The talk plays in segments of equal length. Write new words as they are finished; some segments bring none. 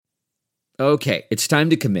Okay, it's time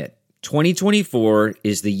to commit. 2024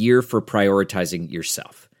 is the year for prioritizing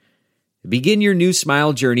yourself. Begin your new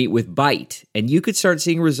smile journey with Byte, and you could start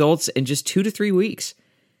seeing results in just 2 to 3 weeks.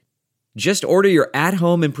 Just order your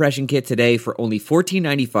at-home impression kit today for only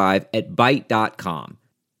 $14.95 at Byte.com.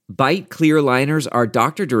 Byte clear liners are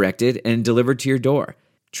doctor-directed and delivered to your door.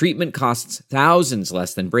 Treatment costs thousands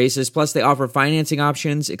less than braces, plus they offer financing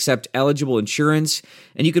options, accept eligible insurance,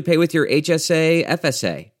 and you could pay with your HSA,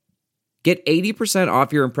 FSA. Get 80%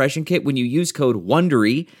 off your impression kit when you use code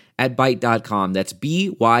WONDERY at Byte.com. That's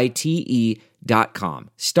BYTE.com.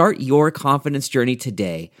 Start your confidence journey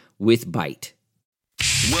today with Byte.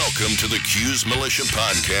 Welcome to the Q's Militia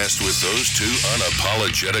Podcast with those two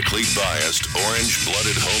unapologetically biased,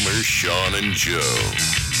 orange-blooded homers, Sean and Joe.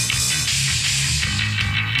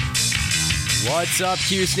 What's up,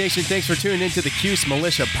 Q's Nation? Thanks for tuning into the Q's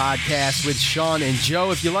Militia Podcast with Sean and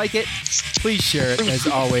Joe. If you like it, please share it. As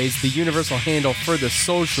always, the universal handle for the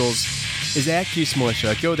socials is at Q's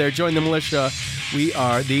Militia. Go there, join the militia. We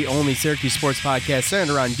are the only Syracuse sports podcast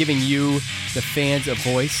centered around giving you, the fans, a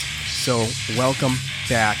voice. So welcome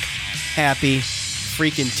back. Happy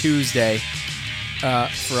freaking Tuesday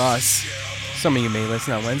for us. Some of you may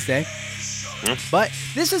listen on Wednesday. But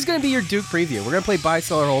this is going to be your Duke preview. We're going to play Buy,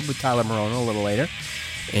 Sell, or Hold with Tyler Morona a little later.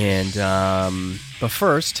 And but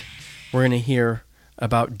first, we're going to hear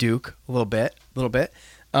about Duke a little bit.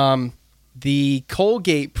 The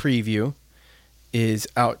Colgate preview is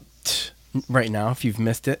out right now. If you've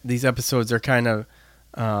missed it, these episodes are kind of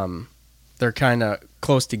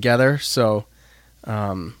close together. So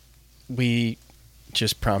we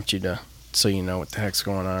just prompt you so you know what the heck's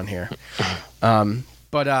going on here.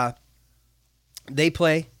 But they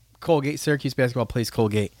play Colgate. Syracuse basketball plays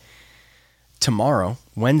Colgate tomorrow,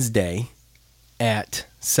 Wednesday, at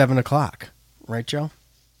 7 o'clock. Right, Joe?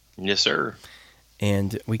 Yes, sir.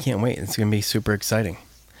 And we can't wait. It's going to be super exciting.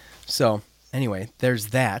 So, anyway, there's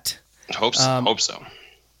that. Hope so.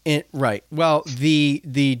 Right. Well,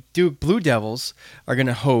 the Duke Blue Devils are going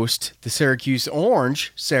to host the Syracuse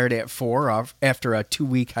Orange Saturday at 4 after a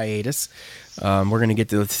 2-week hiatus. We're going to get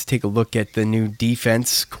to take a look at the new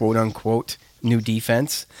defense, quote-unquote, new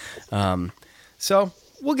defense. So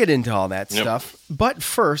we'll get into all that stuff. But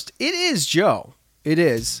first, it is, Joe. It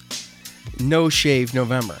is No Shave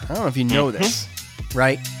November. I don't know if you know this,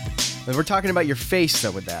 right? But we're talking about your face,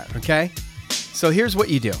 though, with that, okay? So here's what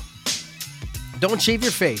you do. Don't shave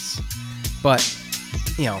your face, but,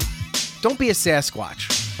 don't be a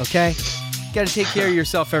Sasquatch, okay? Got to take care of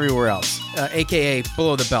yourself everywhere else, a.k.a.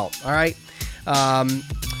 below the belt, all right?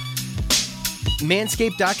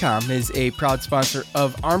 Manscaped.com is a proud sponsor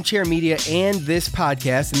of Armchair Media and this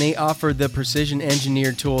podcast, and they offer the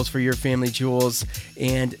precision-engineered tools for your family jewels,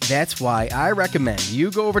 and that's why I recommend you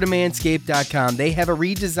go over to Manscaped.com. They have a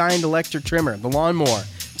redesigned electric trimmer, the Lawnmower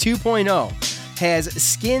 2.0, has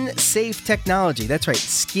skin-safe technology. That's right,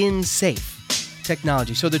 skin-safe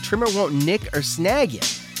technology, so the trimmer won't nick or snag you,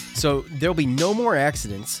 so there'll be no more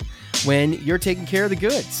accidents when you're taking care of the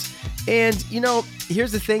goods. And,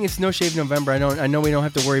 here's the thing. It's No Shave November. I know we don't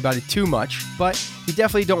have to worry about it too much, but you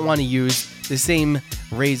definitely don't want to use the same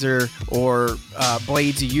razor or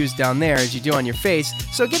blades you use down there as you do on your face.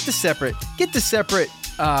 So get the separate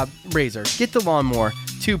razor. Get the Lawnmower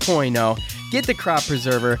 2.0. Get the Crop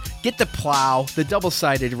Preserver. Get the Plow, the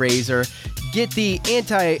double-sided razor. Get the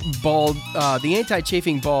anti-chafing ball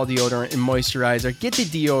deodorant and moisturizer. Get the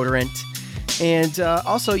deodorant. And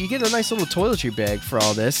also, you get a nice little toiletry bag for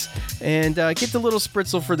all this. And get the little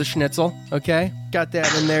spritzel for the schnitzel, okay? Got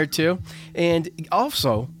that in there, too. And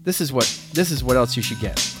also, this is what else you should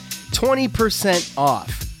get. 20%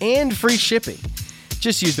 off and free shipping.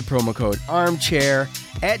 Just use the promo code ARMCHAIR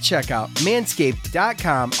at checkout.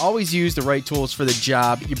 Manscaped.com. Always use the right tools for the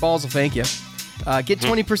job. Your balls will thank you. Get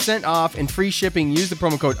 20% off and free shipping. Use the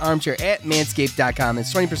promo code ARMCHAIR at Manscaped.com.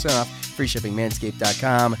 It's 20% off, free shipping,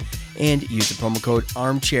 Manscaped.com. And use the promo code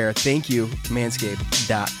ARMCHAIR. Thank you,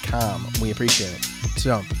 Manscaped.com. We appreciate it.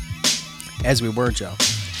 So, as we were, Joe,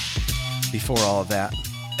 before all of that.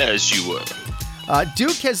 As you were.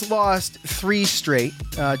 Duke has lost 3 straight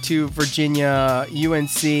to Virginia,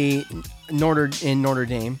 UNC, Notre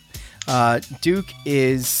Dame. Duke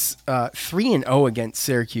is 3-0 against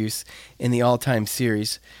Syracuse in the all-time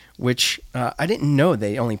series, which I didn't know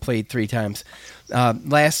they only played 3 times.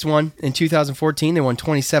 Last one in 2014, they won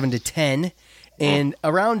 27-10, and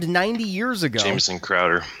around 90 years ago, Jameson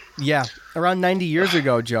Crowder. Yeah, around 90 years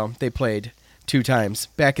ago, Joe, they played 2 times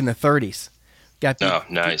back in the 30s. Got beat,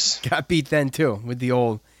 nice. Got beat then too with the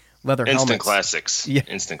old leather Instant helmets. classics. Yeah.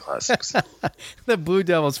 Instant classics. The Blue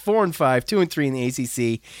Devils 4-5, 2-3 in the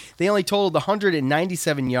ACC. They only totaled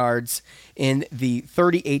 197 yards in the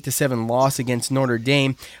 38-7 loss against Notre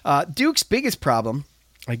Dame. Duke's biggest problem,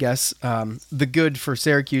 I guess, the good for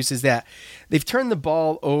Syracuse is that they've turned the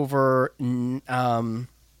ball over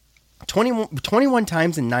 21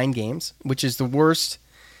 times in 9 games, which is the worst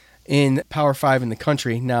in Power 5 in the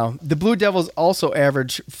country. Now, the Blue Devils also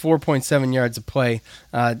average 4.7 yards a play.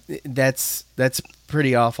 That's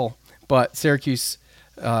pretty awful, but Syracuse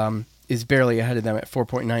is barely ahead of them at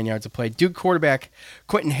 4.9 yards a play. Duke quarterback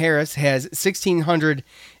Quentin Harris has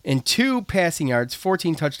 1,602 passing yards,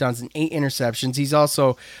 14 touchdowns, and 8 interceptions. He's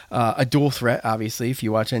also a dual threat, obviously, if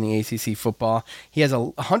you watch any ACC football. He has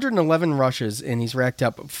 111 rushes, and he's racked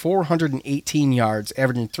up 418 yards,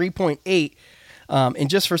 averaging 3.8. And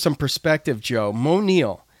just for some perspective, Joe, Mo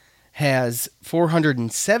Neal has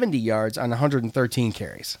 470 yards on 113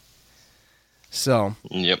 carries. So,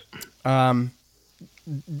 Yep.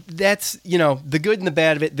 That's, the good and the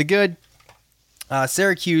bad of it. The good,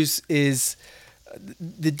 Syracuse is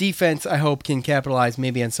the defense, I hope, can capitalize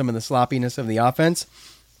maybe on some of the sloppiness of the offense.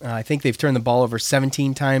 I think they've turned the ball over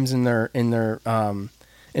 17 times in 4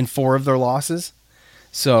 of their losses.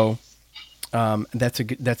 So,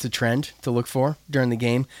 that's a trend to look for during the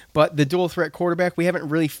game. But the dual threat quarterback, we haven't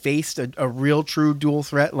really faced a real true dual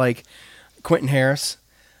threat like Quentin Harris,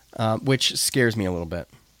 which scares me a little bit.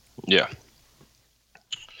 Yeah.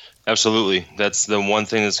 Absolutely. That's the one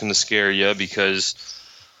thing that's going to scare you, because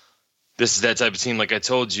this is that type of team, like I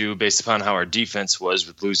told you, based upon how our defense was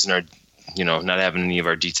with losing our, not having any of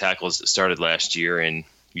our D tackles that started last year. And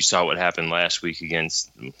you saw what happened last week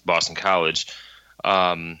against Boston College.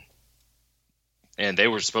 And they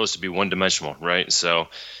were supposed to be one-dimensional, right? So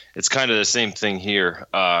it's kind of the same thing here.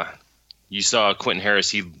 You saw Quentin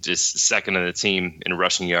Harris, he just second in the team in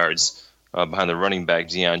rushing yards behind the running back,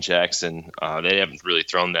 Deion Jackson. They haven't really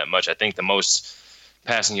thrown that much. I think the most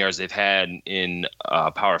passing yards they've had in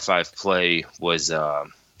Power 5 play was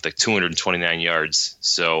like 229 yards.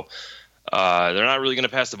 So they're not really going to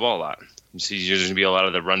pass the ball a lot. You see, there's going to be a lot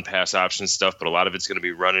of the run-pass option stuff, but a lot of it's going to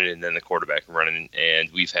be running and then the quarterback running, and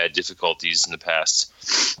we've had difficulties in the past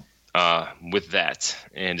with that.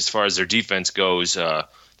 And as far as their defense goes, their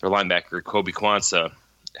linebacker, Kobe Kwanzaa,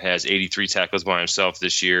 has 83 tackles by himself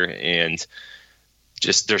this year, and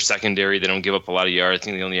just their secondary, they don't give up a lot of yards. I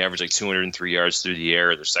think they only average like 203 yards through the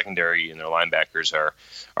air. Their secondary and their linebackers are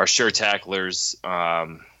sure tacklers.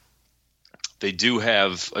 They do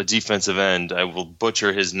have a defensive end. I will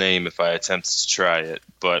butcher his name if I attempt to try it,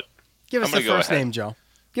 but give us the first name, Joe.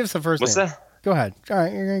 Give us the first name. What's that? Go ahead. All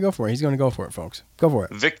right, you're going to go for it. He's going to go for it, folks. Go for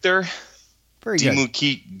it. Victor Very good.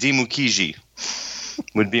 Dimukiji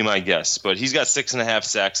would be my guess. But he's got 6.5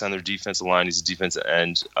 sacks on their defensive line. He's a defensive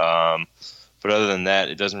end. But other than that,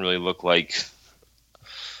 it doesn't really look like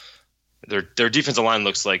their defensive line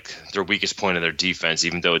looks like their weakest point of their defense,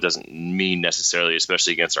 even though it doesn't mean necessarily,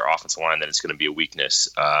 especially against our offensive line, that it's going to be a weakness.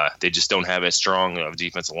 They just don't have as strong of a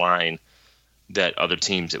defensive line that other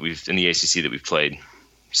teams that we've in the ACC that we've played.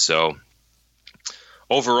 So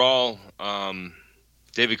overall,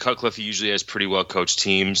 David Cutcliffe usually has pretty well coached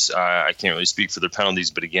teams. I can't really speak for their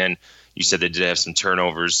penalties, but again, you said they did have some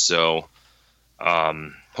turnovers, so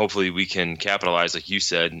hopefully we can capitalize, like you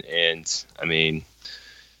said. And I mean,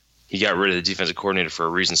 he got rid of the defensive coordinator for a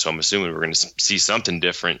reason, so I'm assuming we're going to see something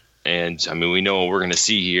different. And I mean, we know what we're going to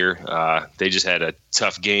see here. They just had a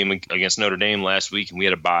tough game against Notre Dame last week, and we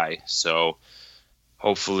had a bye, so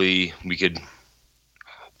hopefully we could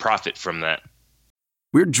profit from that.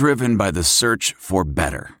 We're driven by the search for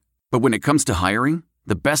better. But when it comes to hiring,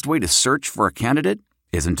 the best way to search for a candidate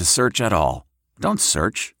isn't to search at all. Don't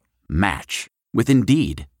search. Match. With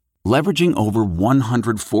Indeed. Leveraging over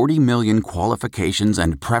 140 million qualifications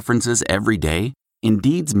and preferences every day,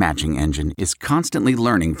 Indeed's matching engine is constantly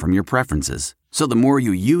learning from your preferences. So the more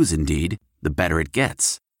you use Indeed, the better it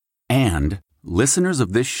gets. And listeners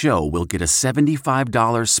of this show will get a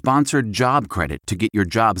 $75 sponsored job credit to get your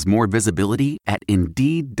jobs more visibility at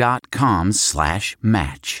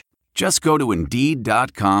Indeed.com/match. Just go to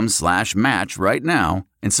Indeed.com/match right now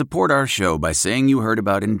and support our show by saying you heard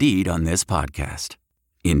about Indeed on this podcast.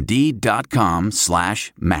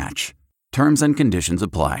 Indeed.com/match. Terms and conditions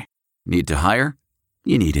apply. Need to hire?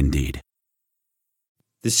 You need Indeed.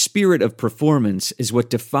 The spirit of performance is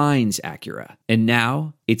what defines Acura, and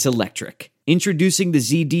now it's electric. Introducing the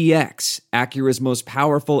ZDX, Acura's most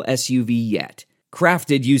powerful SUV yet.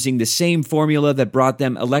 Crafted using the same formula that brought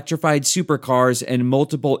them electrified supercars and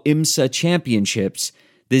multiple IMSA championships,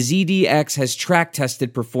 the ZDX has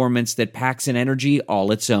track-tested performance that packs an energy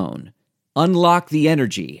all its own. Unlock the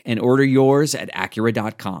energy and order yours at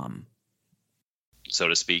Acura.com. So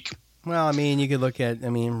to speak. Well, I mean, you could look at,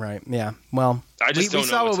 right, yeah. Well, we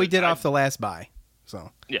saw what we did off the last bye,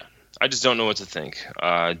 so. Yeah, I just don't know what to think.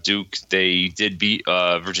 Duke, they did beat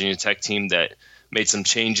a Virginia Tech team that made some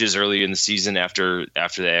changes early in the season after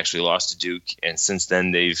they actually lost to Duke, and since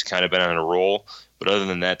then they've kind of been on a roll. But other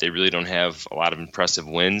than that, they really don't have a lot of impressive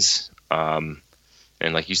wins. And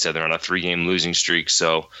like you said, they're on a 3-game losing streak,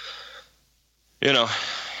 so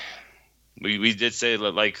we did say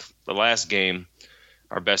that, like the last game,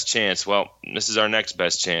 our best chance. Well, this is our next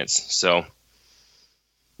best chance. So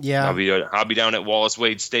yeah, I'll be down at Wallace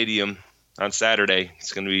Wade Stadium on Saturday.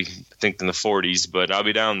 It's going to be, I think, in the 40s, but I'll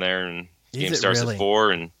be down there, and the game starts at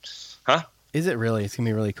 4. And is it really? It's going to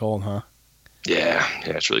be really cold, huh? Yeah,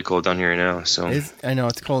 it's really cold down here right now. So I know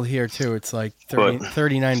it's cold here too. It's like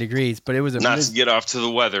 39 degrees, but it was not to get off to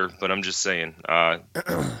the weather, but I'm just saying.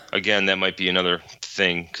 Again, that might be another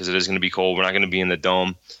thing because it is going to be cold. We're not going to be in the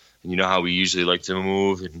dome, and you know how we usually like to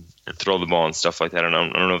move and throw the ball and stuff like that. And I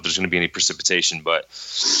don't know if there's going to be any precipitation, but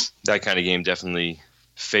that kind of game definitely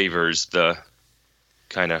favors the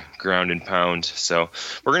kind of ground and pound. So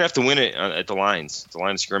we're going to have to win it at the line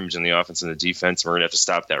of scrimmage on the offense and the defense. We're going to have to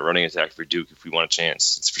stop that running attack for Duke if we want a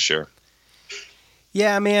chance. That's for sure.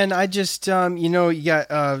 Yeah, man, I just, you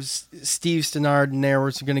got Steve Stannard in there.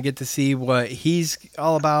 We're going to get to see what he's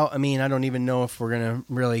all about. I mean, I don't even know if we're going to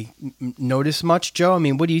really notice much, Joe. I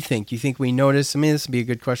mean, what do you think? Do you think we notice? I mean, this would be a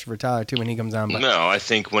good question for Tyler, too, when he comes on. But. No, I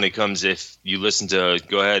think when it comes, if you listen to,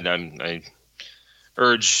 go ahead, I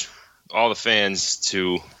urge all the fans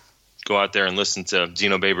to go out there and listen to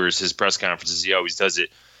Dino Babers, his press conferences. He always does it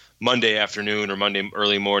Monday afternoon or Monday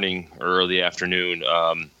early morning or early afternoon,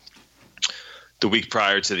 the week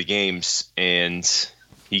prior to the games. And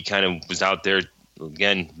he kind of was out there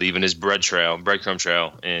again, leaving his breadcrumb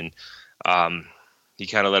trail. And he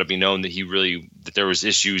kind of let it be known that there was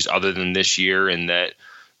issues other than this year, and that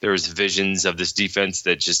there was visions of this defense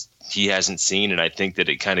that just he hasn't seen. And I think that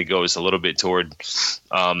it kind of goes a little bit toward,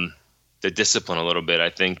 the discipline a little bit.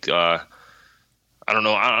 I think I don't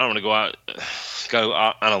know. I don't want to go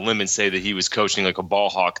out on a limb and say that he was coaching like a ball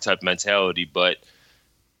hawk type mentality, but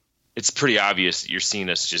it's pretty obvious that you're seeing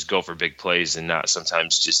us just go for big plays and not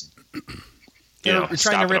sometimes just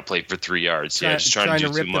stopping a play for 3 yards. Just trying to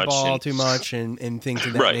do rip too much. The ball too much and things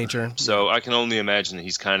of that nature. So I can only imagine that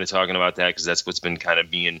he's kind of talking about that because that's what's been kind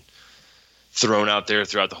of being thrown out there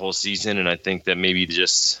throughout the whole season. And I think that maybe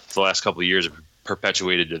just the last couple of years have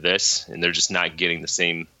perpetuated to this, and they're just not getting the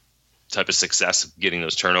same type of success of getting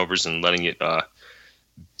those turnovers and letting it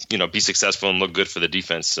be successful and look good for the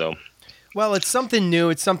defense. So well, it's something new.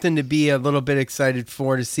 It's something to be a little bit excited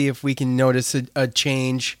for, to see if we can notice a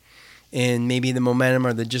change in maybe the momentum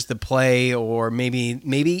or just the play, or maybe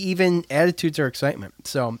even attitudes or excitement.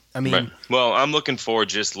 So I mean, right. Well, I'm looking for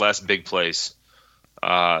just less big plays.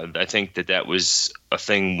 I think that was a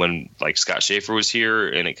thing when like Scott Schaefer was here,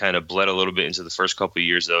 and it kind of bled a little bit into the first couple of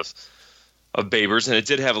years of Babers, and it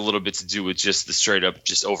did have a little bit to do with just the straight up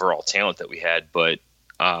just overall talent that we had. But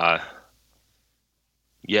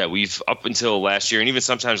we've up until last year, and even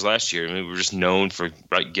sometimes last year, we were just known for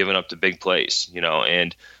giving up the big plays, and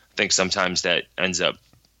I think sometimes that ends up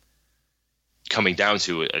coming down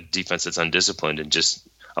to a defense that's undisciplined and just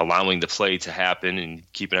allowing the play to happen and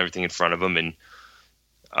keeping everything in front of them. And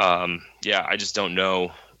I just don't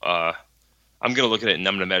know. I'm going to look at it and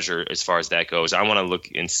I'm going to measure as far as that goes. I want to look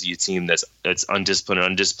and see a team that's undisciplined. An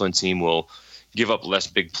undisciplined team will give up less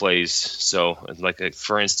big plays. So,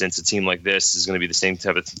 for instance, a team like this is going to be the same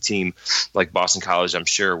type of team like Boston College, I'm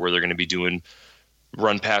sure, where they're going to be doing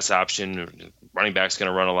run-pass option. Running back's going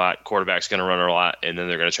to run a lot. Quarterback's going to run a lot. And then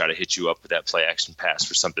they're going to try to hit you up with that play-action pass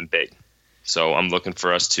for something big. So I'm looking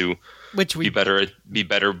for us to be better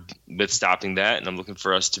with stopping that, and I'm looking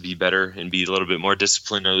for us to be better and be a little bit more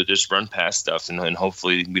disciplined or just run past stuff, and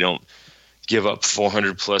hopefully we don't give up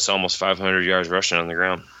 400 plus, almost 500 yards rushing on the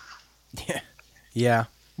ground. Yeah.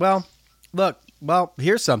 Well, look. Well,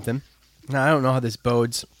 here's something. Now, I don't know how this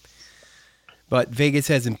bodes, but Vegas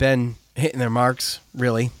hasn't been hitting their marks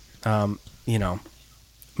really.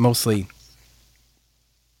 Mostly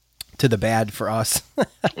to the bad for us.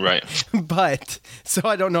 Right. But so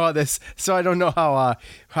I don't know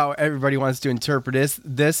how everybody wants to interpret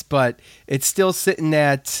this, but it's still sitting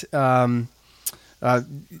at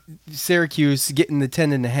Syracuse getting the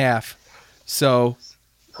 10.5. So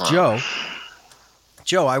Joe,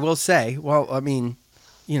 I will say, well, I mean,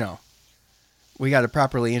 we got to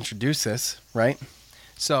properly introduce this, right?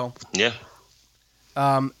 So yeah.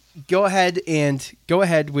 Go ahead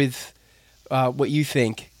with what you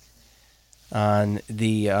think on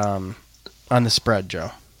the on the spread,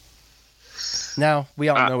 Joe. Now, we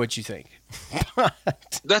all know what you think.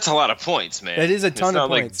 That's a lot of points, man. It is a ton of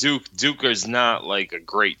points. Like Duke is not like a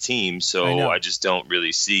great team, so I just don't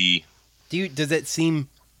really see. Does it seem?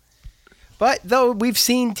 But though we've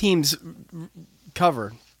seen teams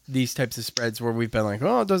cover these types of spreads where we've been like,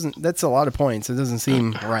 oh, it doesn't. That's a lot of points. It doesn't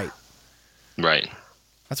seem right. Right.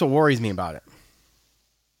 That's what worries me about it.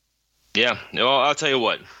 Yeah. Well, I'll tell you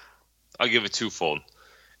what. I'll give it twofold.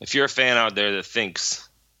 If you're a fan out there that thinks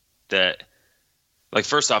that. Like,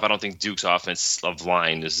 first off, I don't think Duke's offensive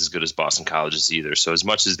line is as good as Boston College's either. So as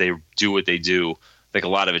much as they do what they do, I think a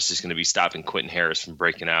lot of it's just going to be stopping Quentin Harris from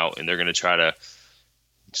breaking out, and they're going to try to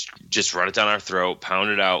just run it down our throat, pound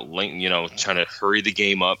it out, trying to hurry the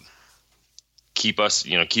game up, keep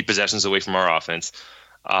possessions away from our offense.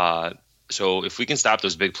 So if we can stop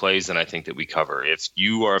those big plays, then I think that we cover. If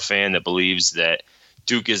you are a fan that believes that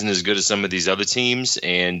Duke isn't as good as some of these other teams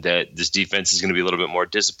and that this defense is going to be a little bit more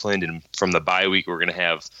disciplined, and from the bye week we're going to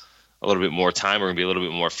have a little bit more time, we're going to be a little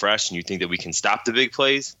bit more fresh, and you think that we can stop the big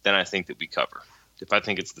plays, then I think that we cover. If I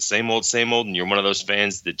think it's the same old, and you're one of those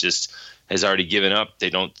fans that just has already given up, they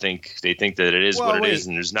think that it is it is,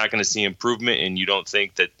 and there's not going to see improvement, and you don't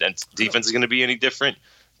think that defense is going to be any different,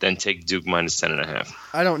 then take Duke minus 10.5.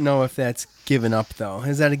 I don't know if that's given up, though.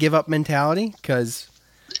 Is that a give-up mentality? Because...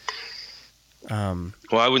 well,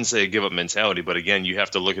 I wouldn't say a give-up mentality, but again, you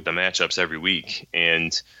have to look at the matchups every week.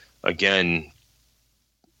 And again,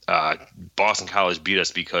 Boston College beat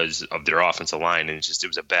us because of their offensive line, and it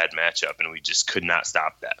was a bad matchup, and we just could not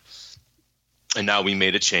stop that. And now we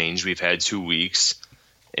made a change. We've had 2 weeks,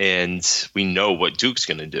 and we know what Duke's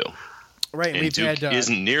going to do. Right, and Duke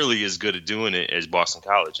isn't nearly as good at doing it as Boston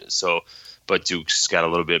College is. But Duke's got a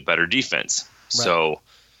little bit better defense. Right. So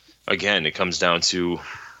again, it comes down to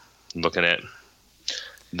looking at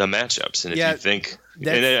the matchups, and if you think,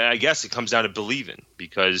 and I guess it comes down to believing,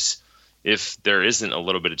 because if there isn't a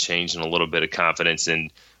little bit of change and a little bit of confidence,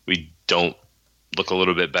 and we don't look a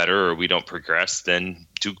little bit better or we don't progress, then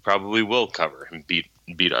Duke probably will cover and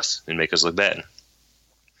beat us and make us look bad.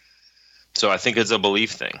 So I think it's a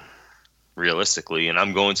belief thing, realistically, and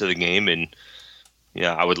I'm going to the game, and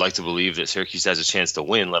I would like to believe that Syracuse has a chance to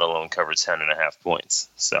win, let alone cover 10.5 points.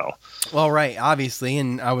 So, well, right, obviously,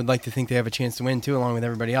 and I would like to think they have a chance to win too, along with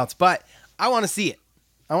everybody else. But I want to see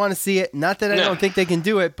it. Not that I don't think they can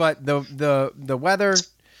do it, but the weather.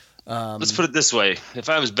 Let's put it this way: if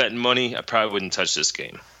I was betting money, I probably wouldn't touch this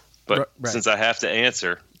game. But since I have to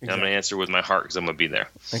answer, I'm going to answer with my heart because I'm going to be there.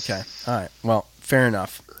 Okay. All right. Well, fair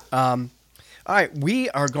enough. All right, we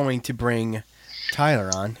are going to bring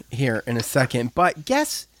Tyler on here in a second, but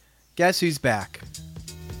guess who's back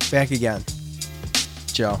again?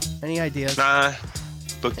 Joe, any ideas? Nah,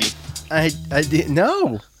 bookie. I did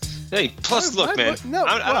no. Hey, plus look, man. No,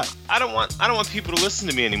 I don't want people to listen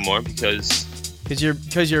to me anymore because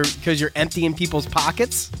you're emptying people's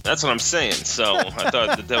pockets. That's what I'm saying. So I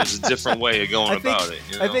thought that was a different way of going about it.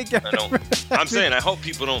 You know? I'm saying I hope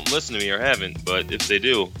people don't listen to me or haven't, but if they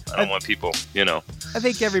do, I don't want people. I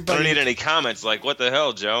think everybody. I don't need any comments like, "What the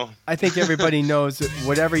hell, Joe?" I think everybody knows that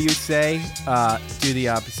whatever you say, do the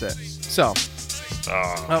opposite. So.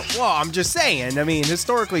 Well, I'm just saying. I mean,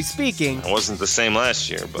 historically speaking, it wasn't the same last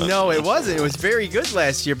year, but no, it wasn't. It was very good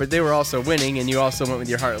last year, but they were also winning, and you also went with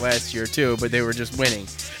your heart last year too, but they were just winning.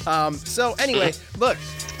 So anyway, look,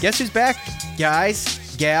 guess who's back,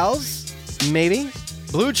 guys, gals, maybe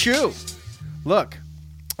Blue Chew. Look,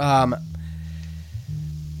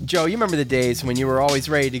 Joe, you remember the days when you were always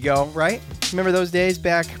ready to go, right? Remember those days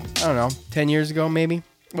back? I don't know, 10 years ago, maybe.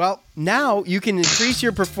 Well, now you can increase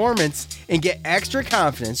your performance and get extra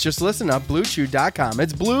confidence. Just listen up, BlueChew.com.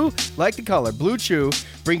 It's blue like the color. Blue Chew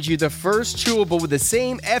brings you the first chewable with the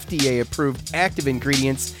same FDA-approved active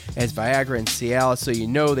ingredients as Viagra and Cialis, so you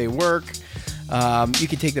know they work. You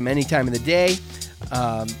can take them any time of the day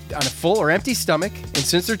on a full or empty stomach. And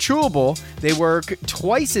since they're chewable, they work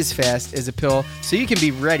twice as fast as a pill, so you can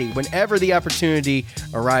be ready whenever the opportunity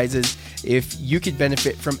arises. If you could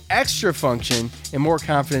benefit from extra function and more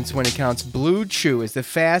confidence when it counts, Blue Chew is the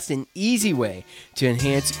fast and easy way to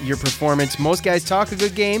enhance your performance. Most guys talk a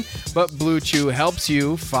good game, but Blue Chew helps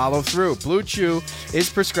you follow through. Blue Chew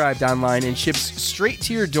is prescribed online and ships straight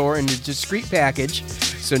to your door in a discreet package,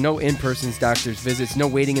 so no in-person doctor's visits, no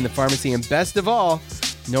waiting in the pharmacy, and best of all,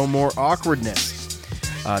 no more awkwardness.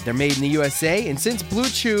 They're made in the USA, and since Blue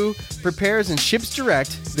Chew prepares and ships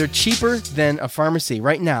direct, they're cheaper than a pharmacy.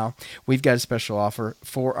 Right now, we've got a special offer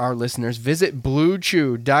for our listeners. Visit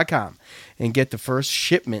BlueChew.com and get the first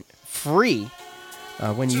shipment free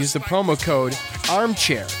when you use the promo code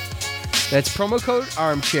ARMCHAIR. That's promo code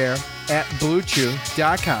ARMCHAIR at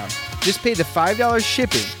BlueChew.com Just pay the $5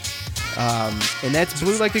 shipping. And that's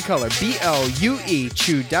blue like the color. BLUE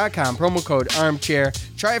chew.com. Promo code armchair.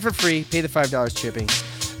 Try it for free. Pay the $5 shipping.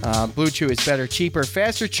 Blue Chew is better, cheaper,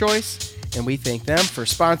 faster choice. And we thank them for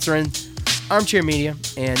sponsoring Armchair Media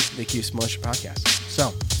and the Cuse Militia Podcast.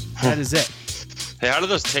 So, that is it. Hey, how do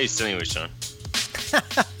those taste anyway, Sean?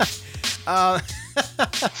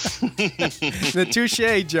 The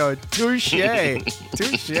touche, Joe. Touche.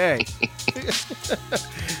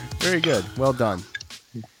 Very good. Well done.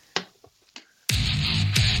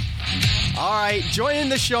 All right, joining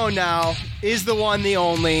the show now is the one, the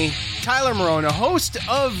only, Tyler Morona, host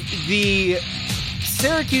of the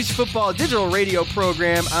Syracuse football digital radio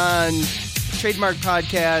program on Trademark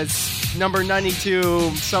Podcast number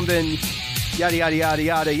 92, something, yada, yada, yada,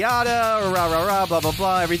 yada, yada, or rah, rah, rah, blah, blah,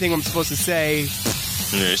 blah, everything I'm supposed to say.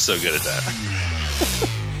 You're so good at that.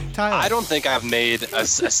 Tyler. I don't think I've made a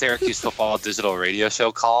Syracuse football digital radio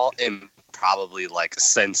show call in probably like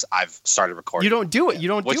since I've started recording. You don't do it. You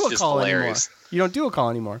don't do a call hilarious. anymore. You don't do a call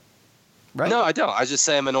anymore. Right? No, I don't. I just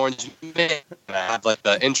say I'm an orange man. I have like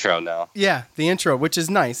the intro now. Yeah, the intro, which is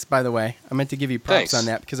nice, by the way. I meant to give you props Thanks. on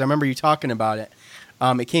that because I remember you talking about it.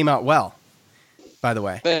 It came out well, by the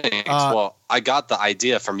way. Thanks. Well, I got the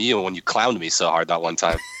idea from you when you clowned me so hard that one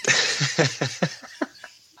time.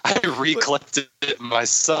 I re-clipped it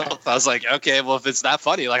myself. I was like, okay, well, if it's that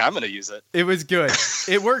funny, like I'm going to use it. It was good.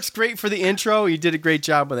 It works great for the intro. You did a great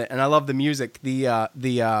job with it, and I love the music,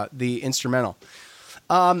 the instrumental.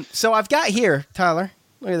 So I've got here, Tyler.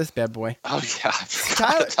 Look at this bad boy. Oh yeah, I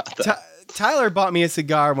forgot about that. Tyler bought me a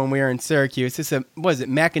cigar when we were in Syracuse. It's what is it,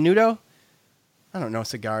 Macanudo? I don't know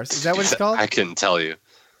cigars. Is that what it's called? I couldn't tell you.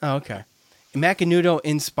 Oh, okay. Macanudo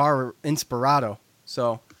Inspirato.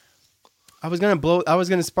 So I was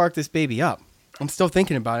gonna spark this baby up. I'm still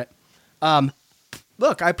thinking about it.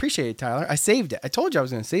 Look, I appreciate it, Tyler. I saved it. I told you I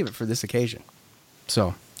was gonna save it for this occasion.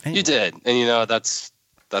 So anyway. You did, and you know that's.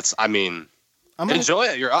 I mean, enjoy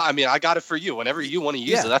it. I got it for you. Whenever you want to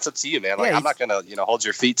use it, that's up to you, man. Like I'm not gonna, hold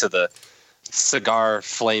your feet to the cigar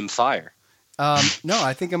flame fire. No,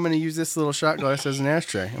 I think I'm gonna use this little shot glass as an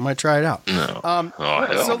ashtray. I might try it out. No.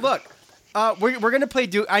 So look. We're going to play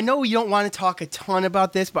Duke. I know you don't want to talk a ton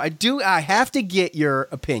about this, but I have to get your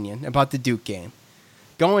opinion about the Duke game.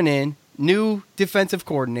 Going in, new defensive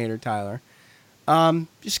coordinator, Tyler.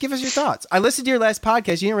 Just give us your thoughts. I listened to your last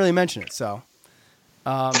podcast. You didn't really mention it, so.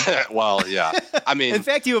 Well, yeah. I mean. In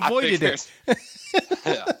fact, you avoided it.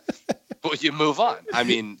 Yeah. Well, you move on. I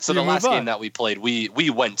mean, so the last game that we played, we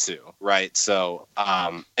went to, right? So,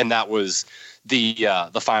 and that was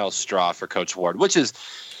the final straw for Coach Ward, which is,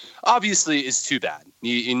 obviously is too bad.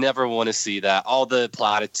 You never want to see that. All the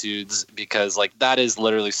platitudes, because like that is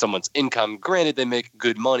literally someone's income. Granted, they make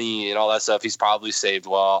good money and all that stuff. He's probably saved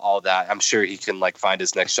well, all that. I'm sure he can like find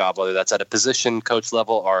his next job, whether that's at a position coach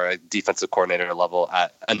level or a defensive coordinator level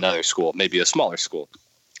at another school, maybe a smaller school.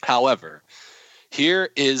 However, here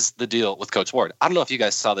is the deal with Coach Ward. I don't know if you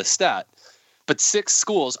guys saw this stat, but 6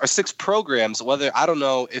 schools or 6 programs, whether I don't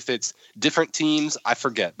know if it's different teams, I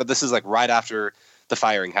forget, but this is like right after the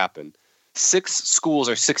firing happened. 6 schools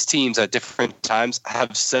or 6 teams at different times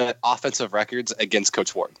have set offensive records against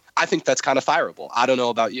Coach Ward. I think that's kind of fireable. I don't know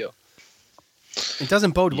about you. It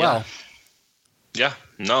doesn't bode well. Yeah,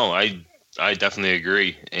 no, I definitely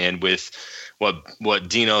agree. And with what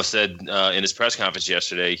Dino said in his press conference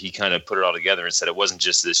yesterday, he kind of put it all together and said it wasn't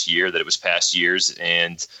just this year, that it was past years.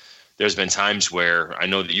 And there's been times where, I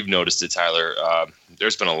know that you've noticed it, Tyler,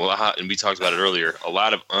 there's been a lot, and we talked about it earlier, a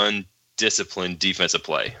lot of undisciplined defensive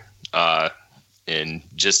play. And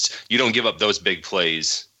just, you don't give up those big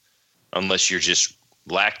plays unless you're just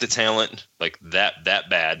lack the talent like that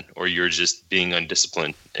bad, or you're just being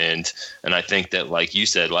undisciplined. And I think that, like you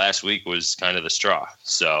said, last week was kind of the straw.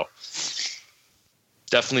 So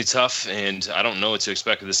definitely tough, and I don't know what to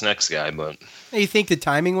expect of this next guy, but You think the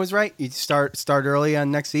timing was right? You start early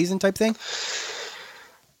on next season type thing?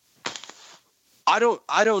 I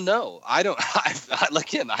don't know.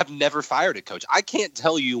 I've never fired a coach. I can't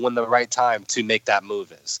tell you when the right time to make that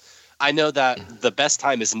move is. I know that the best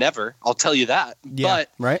time is never. I'll tell you that. Yeah,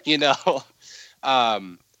 but, right.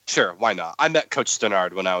 Sure, why not? I met Coach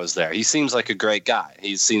Stannard when I was there. He seems like a great guy.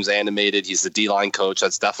 He seems animated. He's the D-line coach.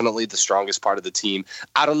 That's definitely the strongest part of the team.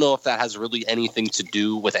 I don't know if that has really anything to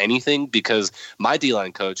do with anything, because my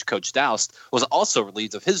D-line coach, Coach Doust, was also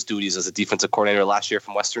relieved of his duties as a defensive coordinator last year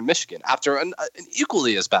from Western Michigan after an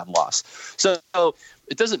equally as bad loss. So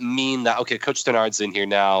it doesn't mean that, okay, Coach Stannard's in here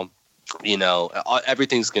now,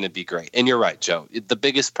 everything's going to be great. And you're right, Joe. The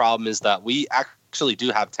biggest problem is that we actually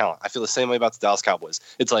do have talent. I feel the same way about the Dallas Cowboys.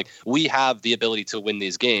 It's like we have the ability to win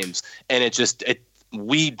these games, and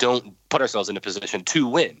we don't put ourselves in a position to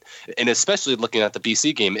win. And especially looking at the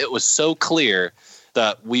BC game, it was so clear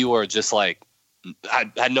that we were just like,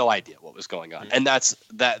 I had no idea what was going on. And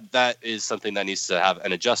that is something that needs to have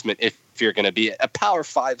an adjustment if you're going to be a Power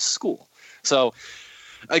 5 school. So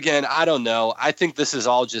again, I don't know. I think this is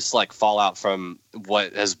all just like fallout from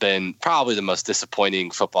what has been probably the most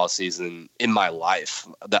disappointing football season in my life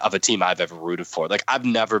of a team I've ever rooted for. Like, I've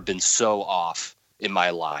never been so off in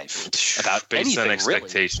my life about based anything, on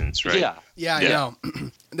expectations, really. right? Yeah, I know.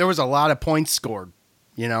 There was a lot of points scored,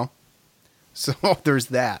 So there's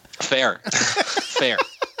that. Fair.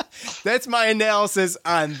 That's my analysis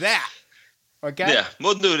on that. Okay? Yeah.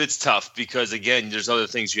 Well, dude, it's tough because, again, there's other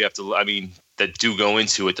things you have to, that do go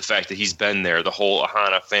into it. The fact that he's been there, the whole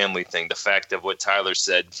Ahana family thing, the fact of what Tyler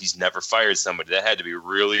said, he's never fired somebody. That had to be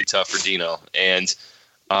really tough for Dino. And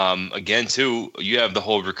again, too, you have the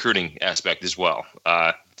whole recruiting aspect as well.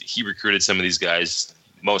 He recruited some of these guys.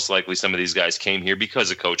 Most likely some of these guys came here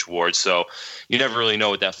because of Coach Ward. So you never really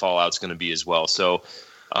know what that fallout's going to be as well. So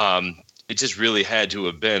it just really had to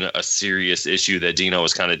have been a serious issue that Dino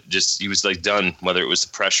was kind of he was like done, whether it was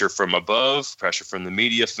pressure from above, pressure from the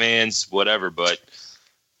media, fans, whatever. But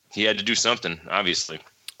he had to do something, obviously.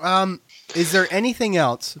 Is there anything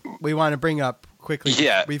else we want to bring up quickly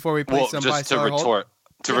before we play some just to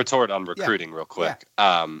retort on recruiting real quick.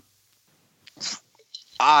 Yeah.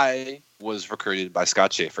 I was recruited by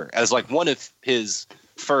Scott Schaefer as like one of his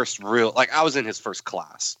first I was in his first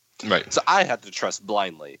class. Right. So I had to trust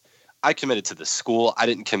blindly. I committed to the school. I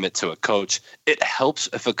didn't commit to a coach. It helps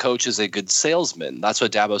if a coach is a good salesman. That's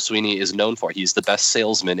what Dabo Swinney is known for. He's the best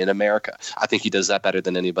salesman in America. I think he does that better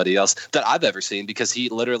than anybody else that I've ever seen because he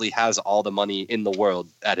literally has all the money in the world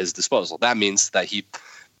at his disposal. That means that he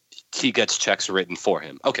gets checks written for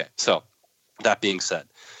him. Okay, so that being said,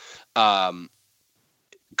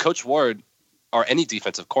 Coach Ward or any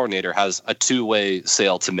defensive coordinator has a two-way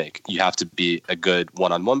sale to make. You have to be a good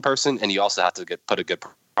one-on-one person, and you also have to put a good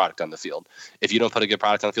product on the field. If you don't put a good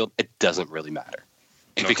product on the field, it doesn't really matter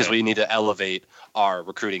because we need to elevate our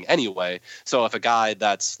recruiting anyway. So if a guy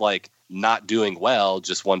that's like not doing well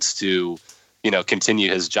just wants to, continue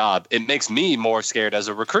his job, it makes me more scared as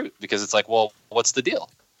a recruit because it's like, well, what's the deal?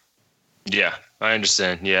 Yeah, I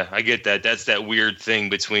understand. Yeah, I get that. That's that weird thing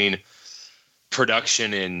between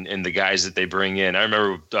production and the guys that they bring in. I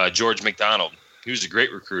remember George McDonald. He was a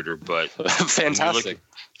great recruiter, but fantastic.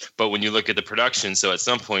 But when you look at the production, so at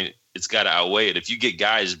some point it's got to outweigh it. If you get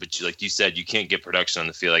guys, but like you said, you can't get production on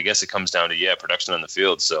the field. I guess it comes down to production on the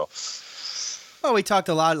field. So, well, we talked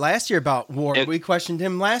a lot last year about Ward. We questioned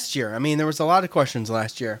him last year. I mean, there was a lot of questions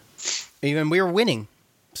last year. Even we were winning,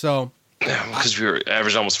 so because we were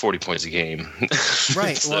averaged almost 40 points a game.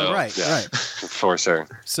 Right. So, right. For sure.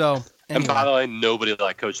 So. Anyway. And by the way, nobody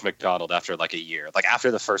liked Coach McDonald after like a year. Like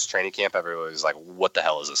after the first training camp, everybody was like, "What the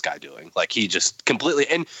hell is this guy doing?" Like he just completely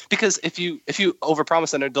because if you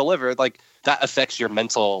overpromise and deliver, like that affects your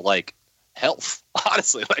mental like health,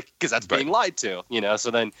 honestly, like because that's being lied to,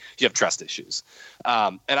 So then you have trust issues.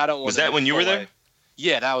 And I don't want. Was that when you were there?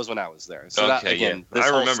 Yeah, that was when I was there. So okay, I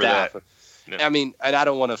remember that. Yeah. I mean, and I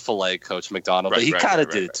don't want to fillet Coach McDonald, but he kind of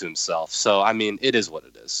did it to himself. So, I mean, it is what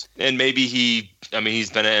it is. And maybe he's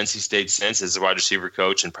been at NC State since as a wide receiver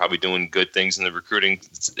coach and probably doing good things in the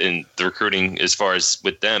recruiting as far as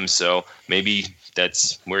with them. So maybe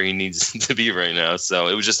that's where he needs to be right now. So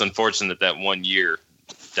it was just unfortunate that 1 year,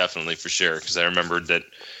 definitely for sure, because I remembered that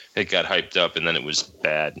it got hyped up and then it was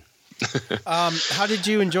bad. How did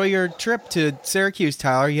you enjoy your trip to Syracuse,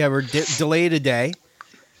 Tyler? You were delayed a day.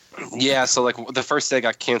 Yeah, so like the first day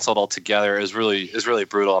got canceled altogether. It was really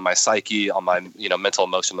brutal on my psyche, on my mental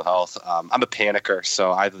emotional health. I'm a panicker,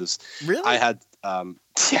 so I had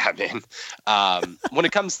yeah, man. When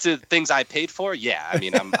it comes to things I paid for, I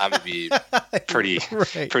mean I'm gonna be pretty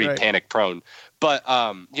panic prone. But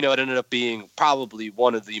it ended up being probably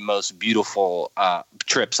one of the most beautiful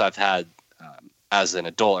trips I've had as an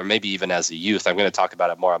adult, or maybe even as a youth. I'm going to talk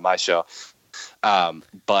about it more on my show.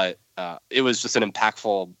 But it was just an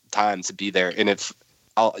impactful time to be there. And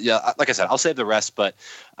like I said, I'll save the rest, but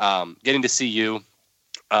getting to see you,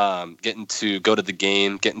 getting to go to the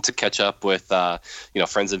game, getting to catch up with,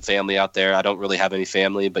 friends and family out there. I don't really have any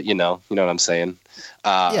family, but you know what I'm saying?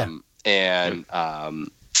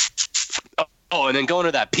 Oh, and then going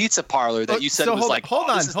to that pizza parlor that you said was like,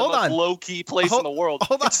 this is the most low-key place in the world.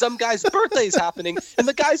 And some guy's birthday is happening, and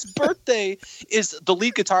the guy's birthday is the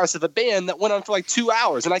lead guitarist of a band that went on for like 2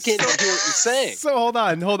 hours, and I can't even hear what you're saying. So hold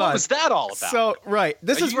on. What was that all about? So, right.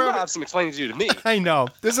 This is where I have some explaining to do to me. I know.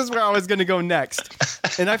 This is where I was going to go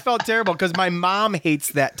next. And I felt terrible because my mom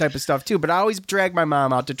hates that type of stuff too, but I always drag my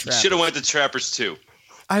mom out to Trappers. Should have went to Trappers too.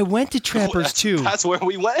 I went to Trappers too. That's where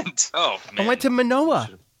we went. Oh, man. I went to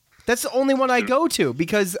Manoa. That's the only one I go to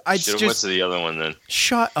because I should have went to the other one then.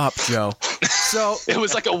 Shut up, Joe. So it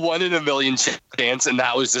was like a 1 in a million chance, and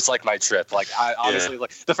that was just like my trip. Like I honestly,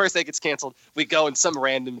 like the first day gets canceled, we go and some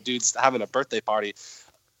random dude's having a birthday party,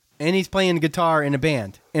 and he's playing guitar in a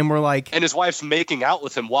band, and we're like, and his wife's making out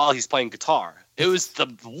with him while he's playing guitar. It was the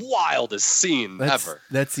wildest scene ever.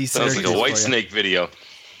 That's the sounds like a White Snake video.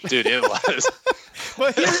 Dude, it was.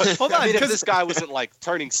 But hold on, I mean, if this guy wasn't like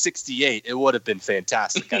turning 68, it would have been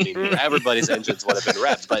fantastic. I mean, everybody's engines would have been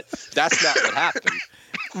revved, but that's not what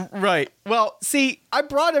happened. Right. Well, see, I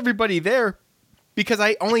brought everybody there because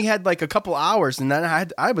I only had like a couple hours, and then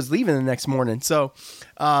I was leaving the next morning. So,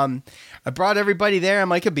 I brought everybody there. I'm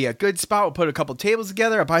like, it'd be a good spot. We'll put a couple tables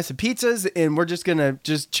together. I'll buy some pizzas, and we're just gonna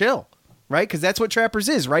chill, right? Because that's what Trappers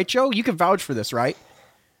is, right, Joe? You can vouch for this, right?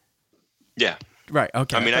 Yeah. Right.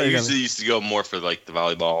 Okay. I mean, I usually used to go more for like the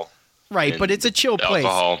volleyball. Right, but it's a chill place.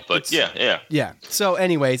 Alcohol, but yeah. So,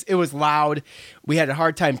 anyways, it was loud. We had a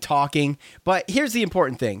hard time talking. But here's the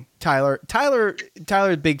important thing, Tyler. Tyler's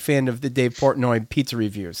a big fan of the Dave Portnoy pizza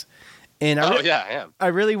reviews. And I am. I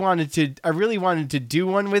really wanted to do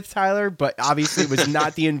one with Tyler, but obviously it was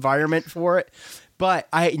not the environment for it. But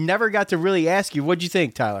I never got to really ask you, what'd you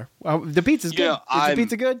think, Tyler? The pizza's good. Is the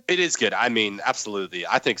pizza good? It is good. I mean, absolutely.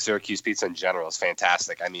 I think Syracuse pizza in general is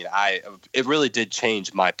fantastic. I mean, it really did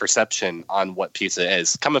change my perception on what pizza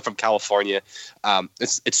is. Coming from California,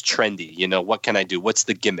 it's trendy. You know, what can I do? What's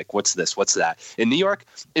the gimmick? What's this? What's that? In New York,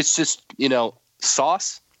 it's just,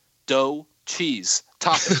 sauce, dough, cheese,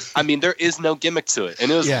 topping. I mean, there is no gimmick to it,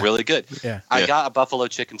 and it was really good. Yeah. I got a buffalo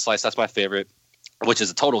chicken slice. That's my favorite, which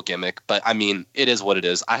is a total gimmick, but I mean, it is what it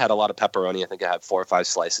is. I had a lot of pepperoni. I think I had 4 or 5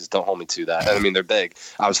 slices. Don't hold me to that. I mean, they're big.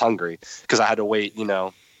 I was hungry because I had to wait, to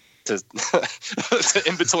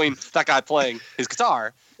in between that guy playing his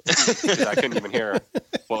guitar because I couldn't even hear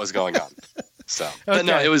what was going on. So, but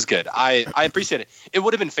no, it was good. I appreciate it. It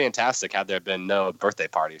would have been fantastic had there been no birthday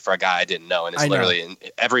party for a guy I didn't know, and it's literally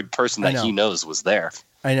every person that he knows was there.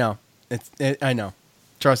 I know. I know.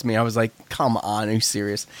 Trust me, I was like, come on, are you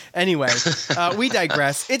serious? Anyway, we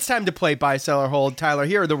digress. It's time to play Buy, Sell, or Hold. Tyler,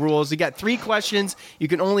 here are the rules. You got 3 questions. You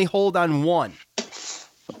can only hold on 1.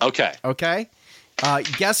 Okay. Okay?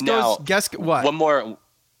 Guess what?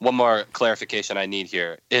 One more clarification I need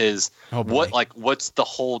here is what's the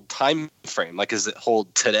hold time frame? Like, is it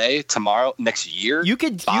hold today, tomorrow, next year? You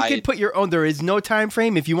could put your own. There is no time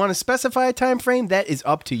frame. If you want to specify a time frame, that is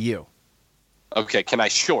up to you. Okay, can I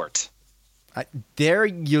short? There,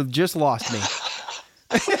 you just lost me.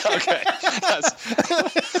 Okay,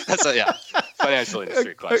 that's a financial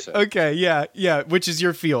industry question. Okay, yeah, which is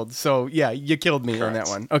your field. So yeah, you killed me on that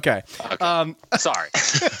one. Okay. Sorry.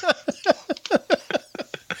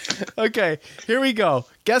 Okay, here we go.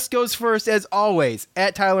 Guest goes first as always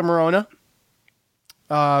at Tyler Morona.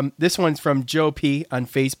 This one's from Joe P on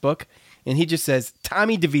Facebook, and he just says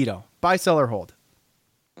Tommy DeVito, buy, sell, or hold.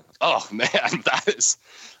 Oh man, that's.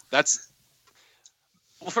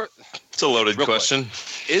 It's a loaded question.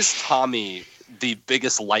 Quick, is Tommy the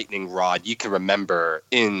biggest lightning rod you can remember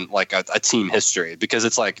in like a team history? Because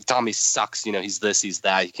it's like Tommy sucks, he's this, he's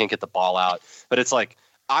that, he can't get the ball out. But it's like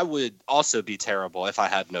I would also be terrible if I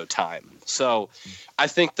had no time. So I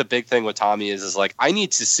think the big thing with Tommy is like I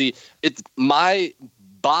need to see it. My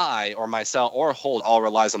buy or my sell or hold all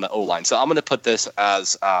relies on the O-line. So I'm going to put this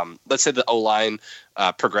as let's say the O-line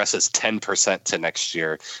progresses 10% to next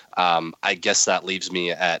year. I guess that leaves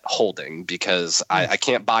me at holding because I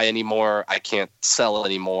can't buy anymore. I can't sell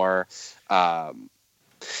anymore. I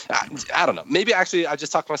don't know. Maybe actually I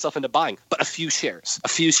just talked myself into buying, but a few shares.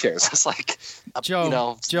 It's like,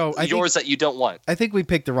 Joe, yours that you don't want. I think we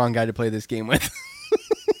picked the wrong guy to play this game with.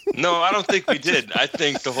 No, I don't think we did. I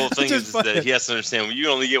think the whole thing is that he has to understand. You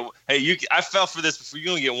only get. I fell for this before. You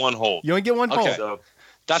only get 1 hold. You only get 1 hold. So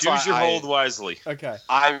choose your hold wisely. Okay.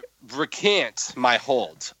 I recant my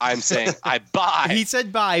hold. I'm saying I buy. He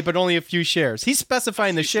said buy, but only a few shares. He's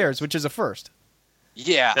specifying the shares, which is a first.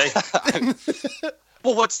 Yeah.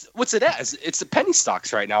 Well, what's it as? It's the penny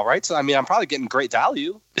stocks right now, right? So I mean, I'm probably getting great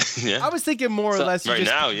value. Yeah. I was thinking more or less.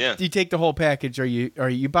 You take the whole package, or you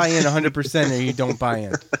buy in 100%, or you don't buy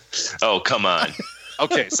in. Oh, come on.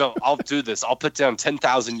 Okay, so I'll do this. I'll put down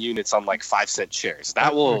 10,000 units on like 5-cent shares. I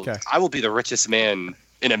will be the richest man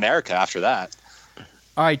in America after that.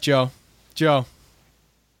 All right, Joe.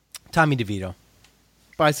 Tommy DeVito.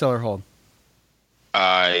 Buy, sell, or hold?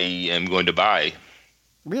 I am going to buy.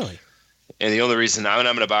 Really? And the only reason I'm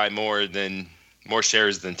going to buy more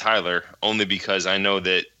shares than Tyler, only because I know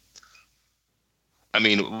that. I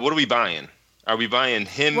mean, what are we buying? Are we buying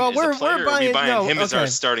him as a player, or are we buying him as our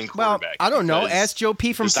starting quarterback? Well, I don't know. Ask Joe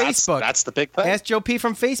P from Facebook. That's the big thing. Ask Joe P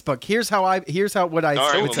from Facebook. Here's what I.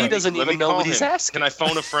 Joe P doesn't even know what he's asking. Can I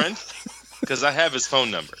phone a friend? Because I have his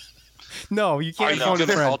phone number. No, you can't phone a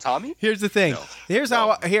friend. Call Tommy? Here's the thing.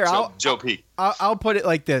 Joe P. I'll put it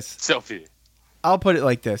like this. Sophie. I'll put it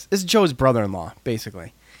like this. This is Joe's brother-in-law,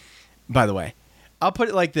 basically. By the way, I'll put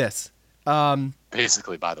it like this.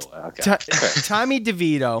 Basically, by the way. Okay. Tommy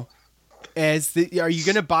DeVito, are you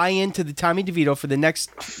going to buy into the Tommy DeVito for the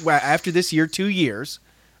next after this year, 2 years,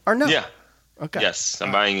 or no? Yeah. Okay. Yes,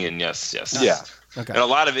 I'm buying in. Yes. Yeah. Okay. And a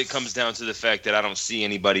lot of it comes down to the fact that I don't see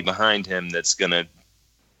anybody behind him that's going to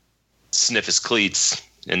sniff his cleats,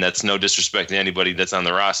 and that's no disrespect to anybody that's on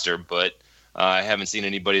the roster, but I haven't seen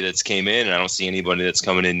anybody that's came in, and I don't see anybody that's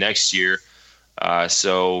coming in next year.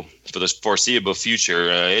 So for the foreseeable future,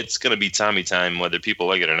 it's going to be Tommy time, whether people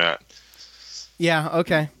like it or not. Yeah.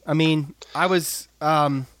 Okay. I mean, I was.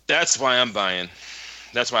 That's why I'm buying.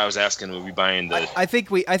 That's why I was asking, will we buying the? I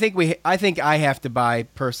think I have to buy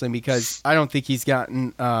personally because I don't think he's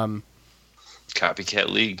gotten. Copycat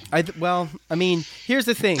league. I mean, here's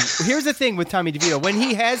the thing. Here's the thing with Tommy DeVito. When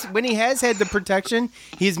he has had the protection,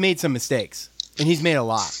 he's made some mistakes, and he's made a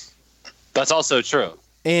lot. That's also true.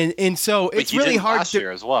 And so it's really hard last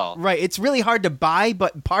year as well. Right, it's really hard to buy,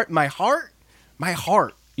 but my heart,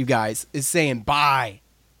 you guys, is saying buy,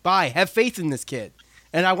 have faith in this kid,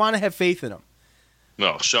 and I want to have faith in him.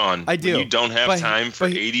 Well, Sean, I do. When you don't have time for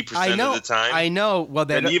 80% of the time. I know. Well,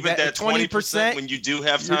 and even that 20% when you do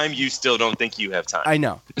have time, you still don't think you have time. I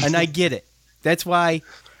know, and I get it. That's why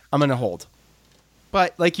I'm going to hold.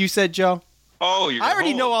 But like you said, Joe, I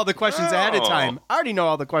already know all the questions ahead of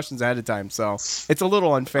time. So it's a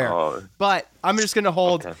little unfair. But I'm just going to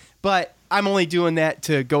hold. Okay. But I'm only doing that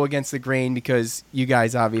to go against the grain because you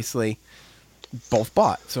guys obviously both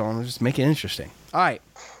bought. So I'm just making it interesting. All right.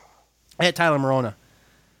 I had Tyler Morona.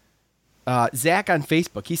 Zach on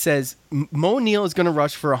Facebook, he says Mo Neal is going to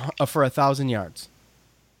rush for 1,000 yards.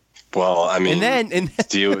 Well, I mean, and then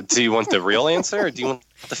do you want the real answer or do you want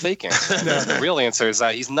the fake answer? No. The real answer is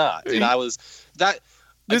that he's not. And I was that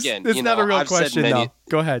again. This is not a real question, though.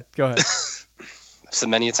 Go ahead. I've said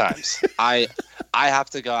many times. I have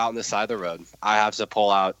to go out on the side of the road. I have to pull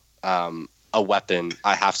out a weapon.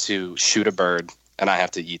 I have to shoot a bird, and I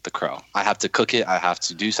have to eat the crow. I have to cook it. I have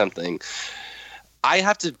to do something. I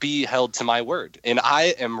have to be held to my word, and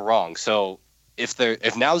I am wrong. So if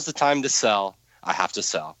now's the time to sell, I have to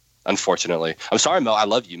sell. Unfortunately, I'm sorry, Mo. I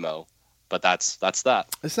love you, Mo, but that's that.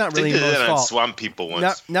 It's not really Mo's fault. Swamp people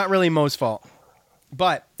once. Not really Mo's fault.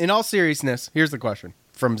 But in all seriousness, here's the question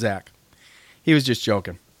from Zach. He was just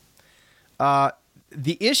joking.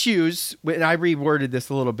 The issues, and I reworded this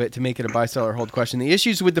a little bit to make it a buy, sell, or hold question. The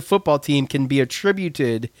issues with the football team can be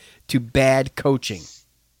attributed to bad coaching.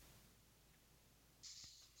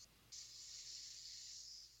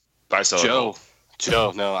 Buy, sell,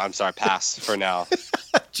 Joe, no, I'm sorry, pass for now.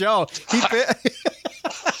 Joe, Joe,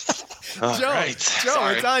 Sorry.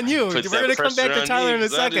 It's on you. We're going to come back to Tyler in a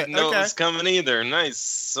second. I didn't know it was coming either.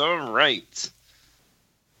 Nice. All right.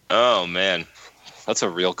 Oh, man. That's a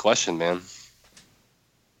real question, man.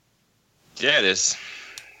 Yeah, it is.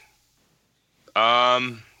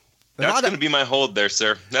 That's going to be my hold there,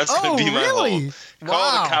 sir. That's going to be my hold.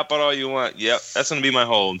 Call it a cop out all you want. Yep, that's going to be my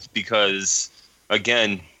hold because,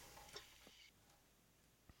 again,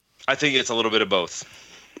 I think it's a little bit of both.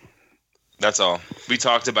 That's all. We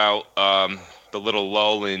talked about the little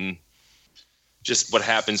lull in just what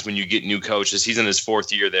happens when you get new coaches. He's in his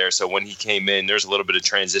fourth year there, so when he came in, there's a little bit of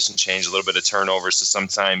transition change, a little bit of turnover, so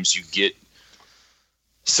sometimes you get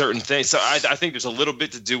certain things. So I think there's a little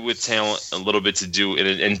bit to do with talent, a little bit to do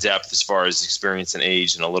in depth as far as experience and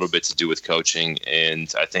age, and a little bit to do with coaching.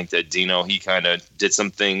 And I think that Dino, he kind of did some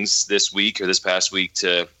things this past week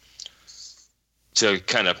to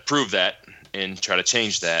kind of prove that and try to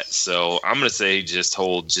change that. So I'm going to say just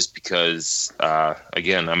hold, just because,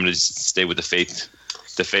 again, I'm going to stay with the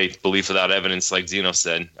faith, belief without evidence, like Dino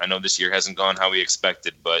said. I know this year hasn't gone how we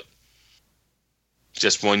expected, but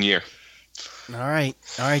just 1 year. All right,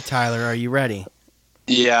 Tyler, are you ready?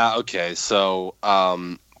 Yeah, okay. So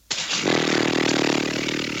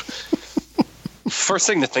First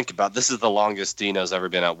thing to think about, this is the longest Dino's ever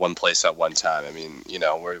been at one place at one time. I mean,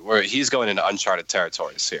 he's going into uncharted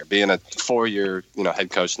territories here. Being a 4-year, head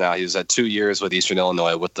coach now, he was at 2 years with Eastern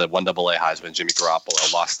Illinois with the 1AA Heisman. Jimmy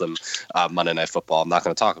Garoppolo lost them Monday Night Football. I'm not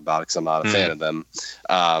going to talk about it because I'm not a fan of them.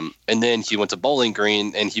 And then he went to Bowling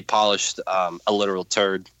Green and he polished a literal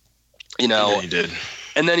turd. Yeah, he did.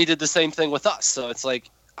 And then he did the same thing with us. So it's like,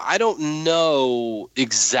 I don't know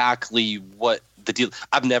exactly what the deal.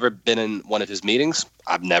 I've never been in one of his meetings.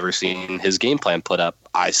 I've never seen his game plan put up.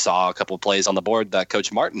 I saw a couple of plays on the board that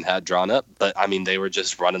Coach Martin had drawn up, but I mean, they were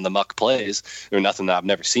just running the muck plays. They were nothing that I've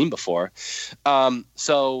never seen before.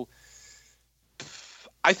 So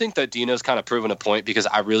I think that Dino's kind of proven a point because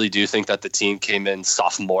I really do think that the team came in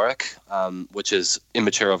sophomoric, which is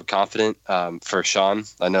immature, overconfident for Sean.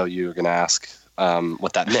 I know you were going to ask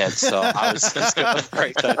what that meant, so I was just going to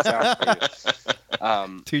break that down for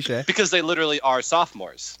you. Touche. Because they literally are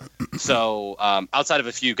sophomores, so outside of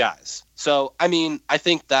a few guys. So, I mean, I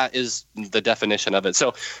think that is the definition of it.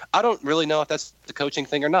 So I don't really know if that's the coaching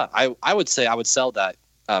thing or not. I would say I would sell that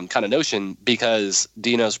kind of notion because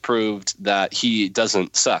Dino's proved that he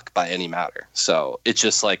doesn't suck by any matter. So it's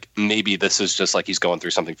just like maybe this is just like he's going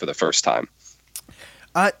through something for the first time.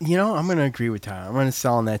 I'm going to agree with Tyler. I'm going to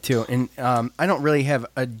sell on that too. And I don't really have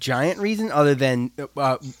a giant reason other than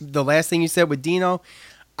the last thing you said with Dino.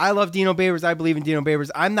 I love Dino Babers. I believe in Dino Babers.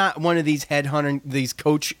 I'm not one of these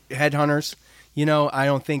coach headhunters. I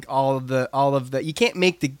don't think all of the you can't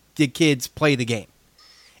make the kids play the game.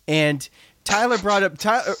 And Tyler brought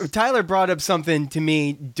up something to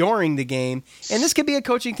me during the game, and this could be a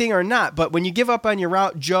coaching thing or not. But when you give up on your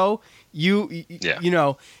route, Joe,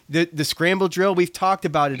 the scramble drill, we've talked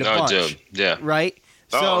about it a bunch. Dude. Yeah. Right?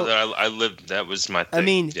 So I lived. That was my thing. I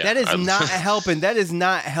mean, that is not helping. That is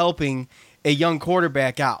not helping a young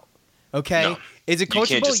quarterback out. Okay? No, is it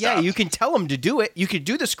coachable? Yeah, you can tell them to do it. You could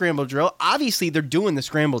do the scramble drill. Obviously, they're doing the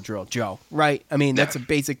scramble drill, Joe. Right? I mean, that's a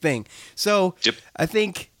basic thing. So I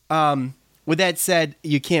think with that said,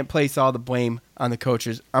 you can't place all the blame on the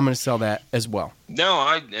coaches. I'm going to sell that as well. No,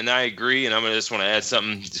 I agree, and I'm going to just want to add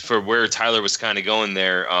something for where Tyler was kind of going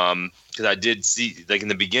there, because I did see, like in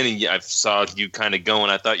the beginning, I saw you kind of going.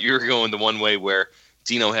 I thought you were going the one way where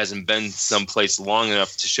Dino hasn't been someplace long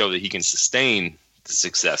enough to show that he can sustain the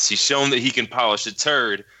success. He's shown that he can polish a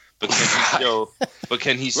turd, but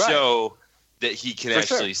can he show that he can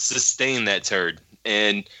actually sustain that turd?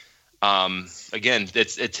 And again,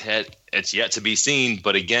 it's yet to be seen.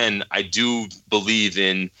 But again, I do believe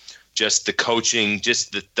in just the coaching,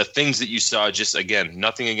 just the things that you saw. Just again,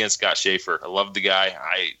 nothing against Scott Schaefer. I love the guy.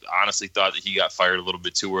 I honestly thought that he got fired a little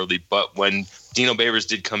bit too early. But when Dino Babers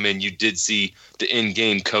did come in, you did see the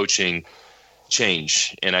in-game coaching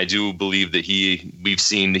change, and I do believe that we've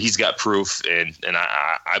seen that he's got proof, and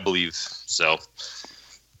I believe so.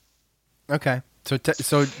 Okay.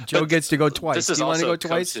 So Joe gets to go twice. Do you want to go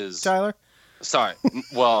twice, Tyler? Sorry.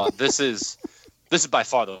 Well, this is by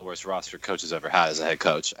far the worst roster coaches ever had as a head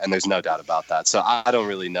coach, and there's no doubt about that. So I don't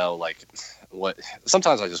really know, like, what.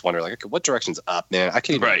 Sometimes I just wonder, like, what direction's up, man? I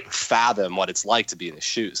can't even fathom what it's like to be in his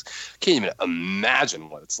shoes. Can't even imagine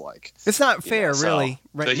what it's like. It's not fair, really.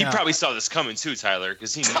 Right so he probably saw this coming too, Tyler,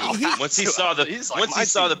 because he knew once he saw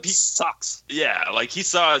the sucks. Yeah, like he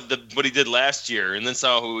saw what he did last year, and then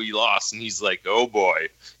saw who he lost, and he's like, oh boy,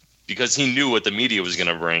 because he knew what the media was going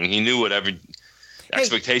to bring. He knew what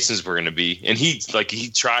expectations were going to be, and he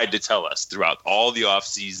tried to tell us throughout all the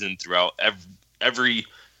offseason, throughout every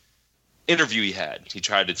interview he had. He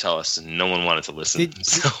tried to tell us, and no one wanted to listen.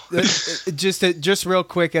 Just real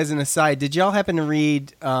quick as an aside, did y'all happen to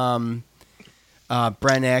read Brent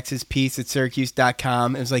Axe's piece at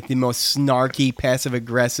Syracuse.com? It was like the most snarky,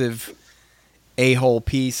 passive-aggressive a-hole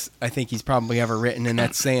piece I think he's probably ever written, and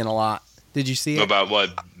that's saying a lot. Did you see it? About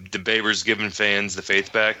what? The Babers giving fans the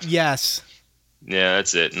faith back? Yes. Yeah,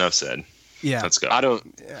 that's it. Enough said. Yeah. Let's go. I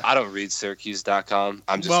don't read Syracuse.com.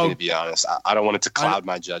 I'm just going to be honest. I don't want it to cloud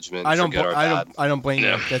my judgment. I don't blame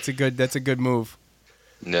you. That's a good move.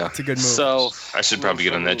 Yeah. It's a good move. So I should probably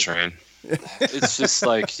get on that train. It's just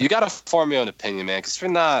like, you got to form your own opinion, man, because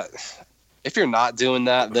if you're not doing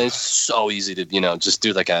that, then it's so easy to, just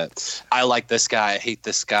do like I like this guy, I hate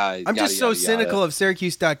this guy. I'm just so cynical of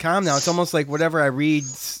Syracuse.com now. It's almost like whatever I read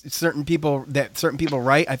certain people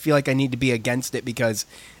write, I feel like I need to be against it because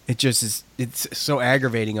it just is, it's so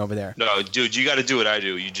aggravating over there. No, dude, you got to do what I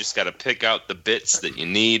do. You just got to pick out the bits that you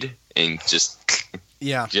need and just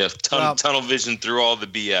tunnel vision through all the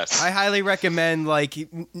BS. I highly recommend like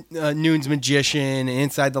Noon's Magician,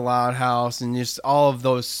 Inside the Loud House, and just all of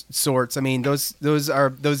those sorts. I mean,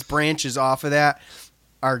 those branches off of that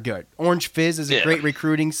are good. Orange Fizz is a great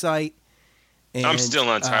recruiting site. And, I'm still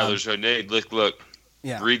on Tyler's road. Hey, look.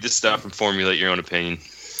 Yeah. Read the stuff and formulate your own opinion.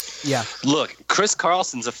 Yeah. Look, Chris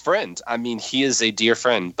Carlson's a friend. I mean, he is a dear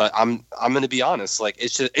friend, but I'm going to be honest. Like,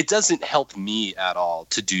 it doesn't help me at all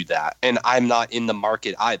to do that, and I'm not in the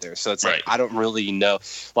market either. So it's like I don't really know.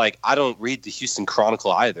 Like, I don't read the Houston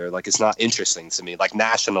Chronicle either. Like, it's not interesting to me. Like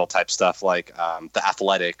national type stuff, like the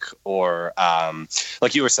Athletic, or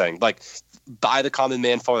like you were saying, like by the common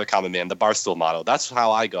man for the common man, the Barstool model. That's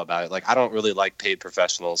how I go about it. Like, I don't really like paid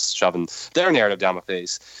professionals shoving their narrative down my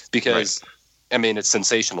face because. Right. I mean, it's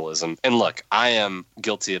sensationalism. And look, I am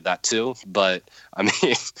guilty of that too, but I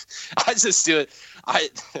mean, I just do it. I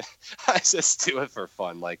just do it for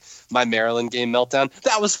fun. Like my Maryland game meltdown,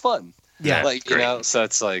 that was fun. Yeah. Like, great. You know, so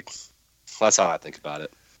it's like, that's how I think about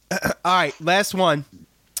it. All right. Last one.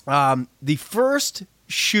 The first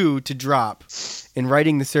shoe to drop in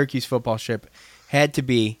writing the Syracuse football ship had to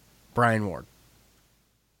be Brian Ward.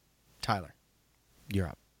 Tyler, you're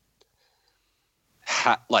up.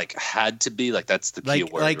 Had to be, like that's the key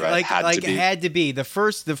word, right? Had to be the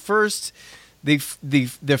first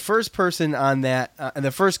person on that,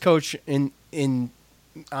 the first coach on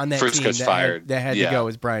that first team coach that had to go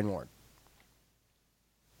was Brian Ward.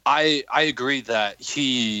 I agree that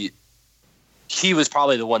he was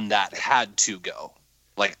probably the one that had to go.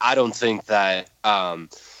 Like, I don't think that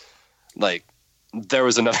like there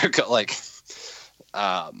was another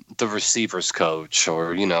the receivers coach,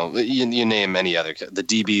 or you name any other, the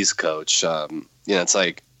DB's coach. It's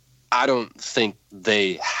like, I don't think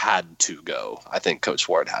they had to go. I think Coach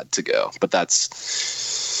Ward had to go, but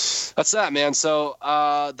that's that, man. So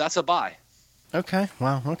that's a bye. Okay.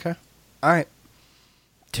 Wow. Okay. All right.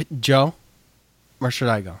 Joe, where should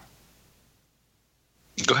I go?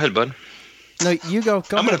 Go ahead, bud. No, you go.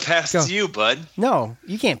 I'm going to pass to you, bud. No,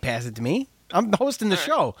 you can't pass it to me. I'm hosting the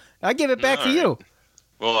show. I give it back to you.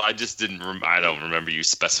 Well, I just I don't remember you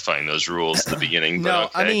specifying those rules at the beginning. No,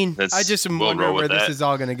 but okay. I mean, I just am wondering where this is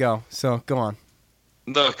all going to go. So go on.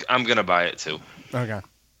 Look, I'm going to buy it too. Okay.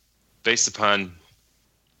 Based upon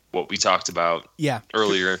what we talked about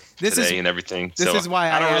earlier today and everything. This is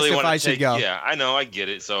why I don't really want to should go. Yeah, I know, I get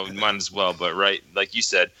it. So might as well. But right, like you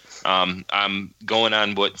said, I'm going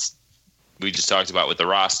on what we just talked about with the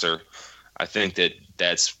roster. I think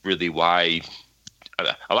that's really why.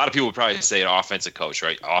 A lot of people would probably say an offensive coach,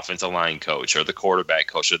 right? Offensive line coach, or the quarterback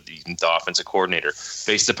coach, or the offensive coordinator,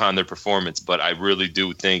 based upon their performance. But I really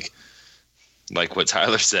do think, like what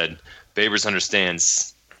Tyler said, Babers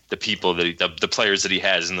understands the people that the players that he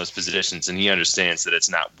has in those positions, and he understands that it's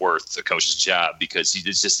not worth a coach's job because it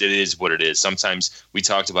is what it is. Sometimes we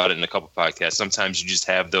talked about it in a couple podcasts. Sometimes you just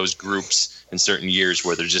have those groups in certain years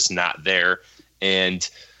where they're just not there, and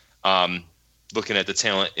looking at the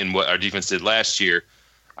talent in what our defense did last year,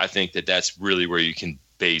 I think that's really where you can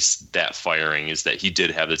base that firing, is that he did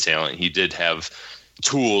have the talent. He did have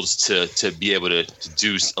tools to be able to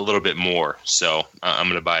do a little bit more. So I'm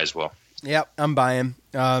going to buy as well. Yep, I'm buying.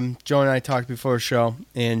 Joe and I talked before the show,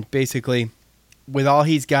 and basically with all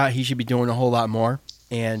he's got, he should be doing a whole lot more.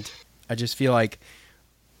 And I just feel like,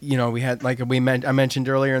 we had, like I mentioned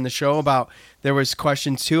earlier in the show, about there was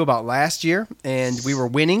questions too about last year, and we were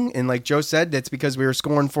winning, and like Joe said, that's because we were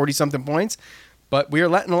scoring 40-something points, but we were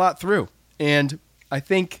letting a lot through, and I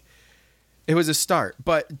think it was a start.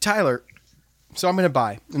 But Tyler, so I'm going to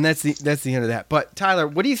buy, and that's the end of that. But Tyler,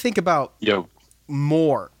 what do you think about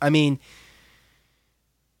more? I mean,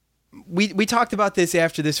 we talked about this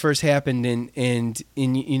after this first happened, and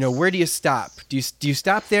where do you stop? Do you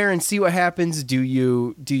stop there and see what happens? Do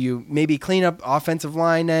you maybe clean up offensive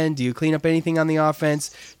line end? Do you clean up anything on the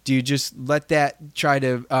offense? Do you just let that try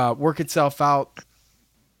to work itself out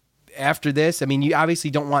after this? I mean, you obviously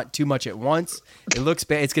don't want too much at once. It looks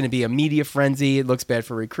bad. It's going to be a media frenzy. It looks bad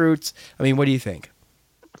for recruits. I mean, what do you think?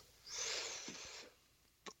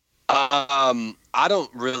 I don't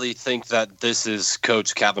really think that this is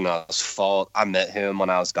Coach Kavanaugh's fault. I met him when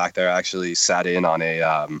I was back there. I actually sat in on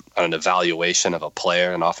an evaluation of a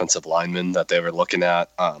player, an offensive lineman that they were looking at.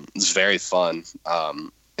 It was very fun.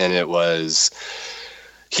 And it was,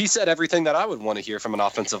 he said everything that I would want to hear from an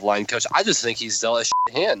offensive line coach. I just think he's dealt a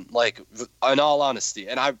shit hand, like, in all honesty.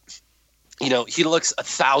 And he looks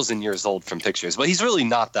 1,000 years old from pictures, but he's really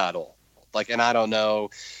not that old. Like, and I don't know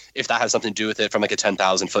if that has something to do with it from like a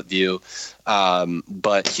 10,000-foot view.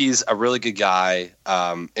 But he's a really good guy.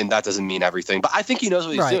 And that doesn't mean everything, but I think he knows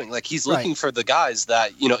what he's doing. Like, he's looking for the guys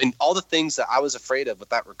that, in all the things that I was afraid of with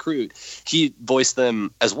that recruit, he voiced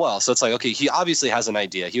them as well. So it's like, okay, he obviously has an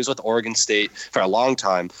idea. He was with Oregon State for a long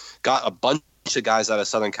time, got a bunch of guys out of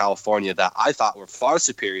Southern California that I thought were far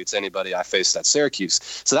superior to anybody I faced at Syracuse.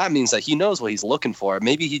 So that means that he knows what he's looking for.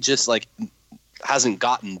 Maybe he just hasn't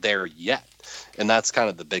gotten there yet. And that's kind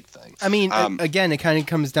of the big thing. I mean, again, it kind of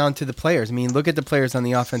comes down to the players. I mean, look at the players on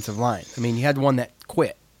the offensive line. I mean, you had one that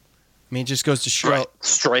quit. I mean, it just goes to show. Right.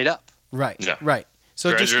 Straight up. Right. Yeah. Right. So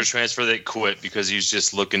Graduate transfer that quit because he was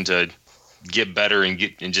just looking to get better and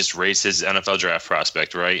just raise his NFL draft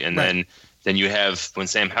prospect, right? And then you have, when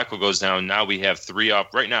Sam Heckel goes down, now we have three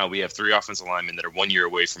offensive linemen that are 1 year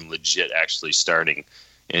away from legit actually starting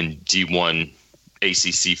in D1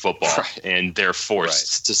 ACC football, and they're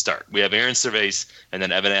forced to start. We have Aaron Cervais and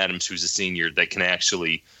then Evan Adams, who's a senior, that can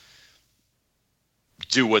actually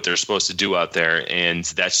do what they're supposed to do out there, and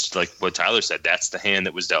that's like what Tyler said. That's the hand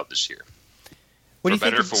that was dealt this year. What do you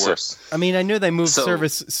better, think? For worse. I mean, I knew they moved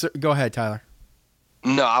service. Go ahead, Tyler.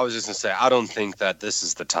 No, I was just going to say, I don't think that this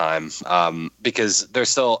is the time because there's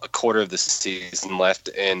still a quarter of the season left,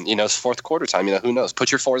 and, it's fourth quarter time. Who knows?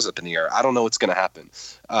 Put your fours up in the air. I don't know what's going to happen.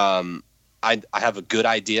 I have a good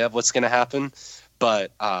idea of what's going to happen,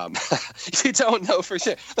 but you don't know for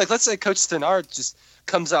sure. Like, let's say Coach Stennard just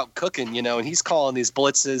comes out cooking, and he's calling these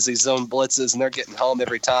blitzes, these zone blitzes, and they're getting home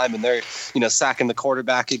every time, and they're, sacking the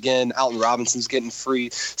quarterback again. Alton Robinson's getting free.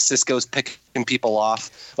 Cisco's picking people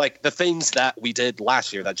off. Like, the things that we did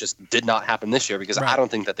last year that just did not happen this year because I don't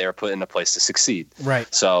think that they were put in a place to succeed.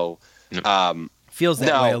 Right. So, feels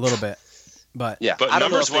that way a little bit, but yeah. But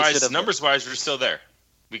numbers wise, we're still there.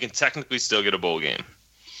 We can technically still get a bowl game.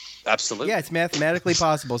 Absolutely. Yeah, it's mathematically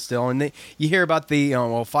possible still. And you hear about the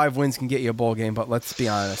 5 wins can get you a bowl game, but let's be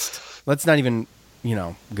honest. Let's not even,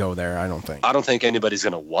 go there, I don't think. I don't think anybody's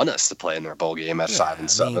going to want us to play in their bowl game at 5 and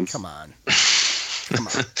 7. I mean, come on.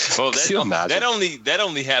 Well, that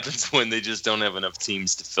only happens when they just don't have enough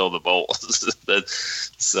teams to fill the bowls.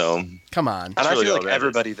 So come on. And I feel like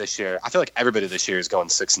everybody this year is going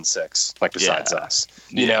 6 and 6, like besides us.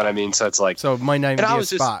 You know what I mean? So it's like, so it might not even be a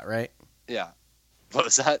spot, right? Yeah. What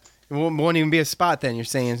was that? It won't even be a spot then. You're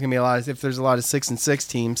saying it's gonna be if there's a lot of 6 and 6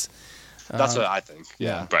 teams. That's what I think.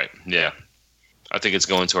 Yeah. Right. Yeah. I think it's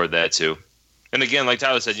going toward that too. And again, like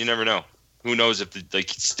Tyler said, you never know. Who knows if the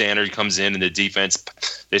standard comes in and the defense,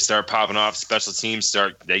 they start popping off, special teams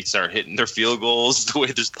start hitting their field goals the way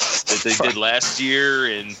that they did last year,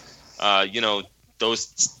 and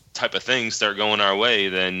those type of things start going our way,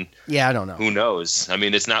 then I don't know. Who knows? I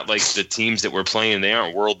mean, it's not like the teams that we're playing, they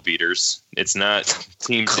aren't world beaters. It's not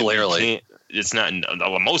teams clearly. It's not.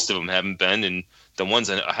 Most of them haven't been, and the ones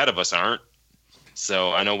ahead of us aren't.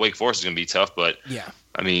 So I know Wake Forest is going to be tough, but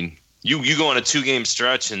I mean, you go on a 2-game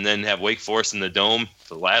stretch and then have Wake Forest in the Dome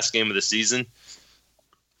for the last game of the season.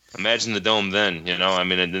 Imagine the Dome then, I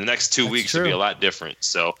mean, in the next 2 weeks would be a lot different.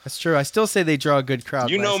 So that's true. I still say they draw a good crowd.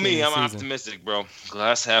 You know me, I'm optimistic, bro.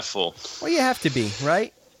 Glass half full. Well, you have to be,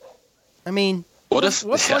 right? I mean, what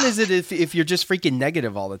fun is it if you're just freaking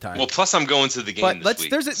negative all the time? Well, plus I'm going to the game this week.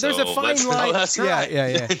 There's a fine line. That's right.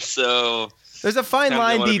 Yeah. So there's a fine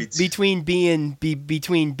line between being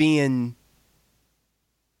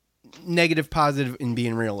negative, positive, and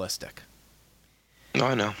being realistic. No,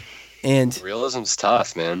 I know. And realism's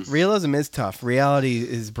tough, man. Realism is tough. Reality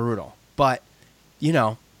is brutal. But,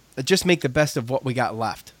 just make the best of what we got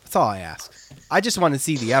left. That's all I ask. I just want to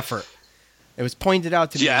see the effort. It was pointed out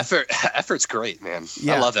to me. Yeah, effort's great, man.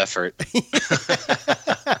 Yeah. I love effort.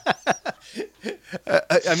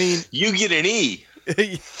 I mean, you get an E.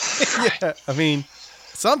 Yeah, I mean,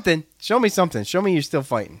 something. Show me something. Show me you're still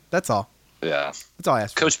fighting. That's all. Yeah. That's all I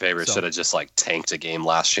asked for. Coach Baber should have just tanked a game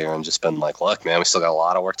last year and just been like, look, man, we still got a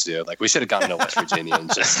lot of work to do. Like, we should have gone to West Virginia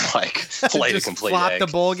and just played a complete flop egg. the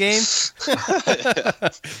bowl game.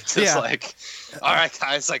 All right,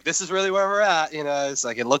 guys, this is really where we're at. It's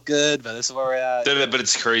it looked good, but this is where we're at. But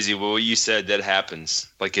it's crazy. What you said, that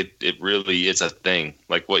happens. It really is a thing.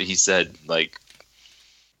 Like what he said,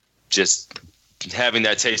 just having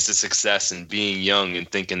that taste of success and being young and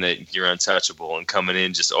thinking that you're untouchable and coming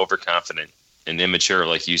in just overconfident and immature,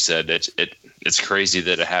 like you said, it's crazy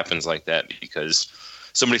that it happens like that because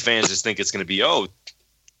so many fans just think it's going to be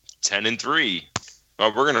 10-3.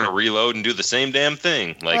 Oh, we're going to reload and do the same damn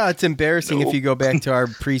thing. It's embarrassing if you go back to our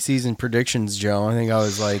preseason predictions, Joe. I think I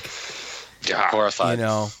was horrified.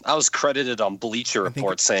 I was credited on Bleacher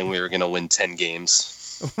Report saying we were going to win 10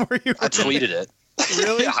 games. Were you? I tweeted it.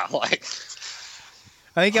 Really? Yeah,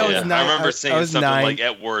 I think I was 9. I remember saying something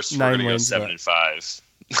at worst, we're going to go 7-5.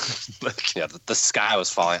 The sky was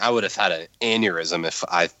falling. I would have had an aneurysm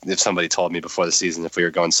if somebody told me before the season if we were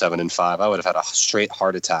going 7-5. I would have had a straight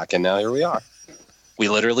heart attack, and now here we are. We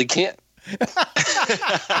literally can't.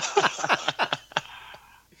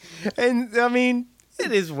 And I mean,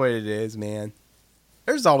 it is what it is, man.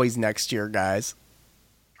 There's always next year, guys.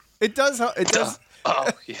 It does. Oh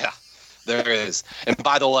yeah, there is. And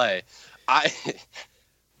by the way,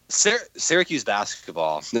 Syracuse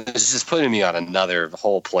basketball is just putting me on another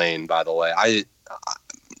whole plane. By the way,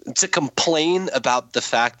 to complain about the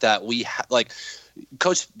fact that we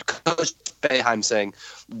Coach Boeheim saying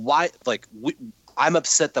why I'm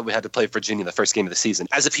upset that we had to play Virginia the first game of the season,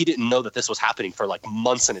 as if he didn't know that this was happening for like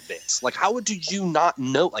months in advance. Like, how did you not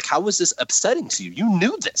know? Like, how was this upsetting to you? You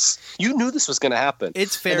knew this. You knew this was going to happen.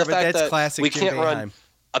 It's fair, but that's classic. We can't run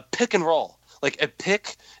a pick and roll, like a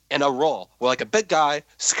pick and a roll, where like a big guy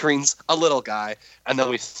screens a little guy, and then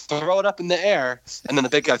we throw it up in the air, and then the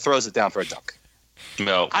big guy throws it down for a dunk.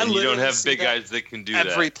 No, and you don't have big guys that can do that.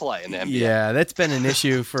 Every play in the NBA. Yeah, that's been an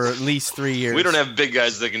issue for at least 3 years. We don't have big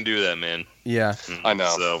guys that can do that, man. Yeah. I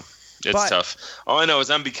know. So it's tough. All I know is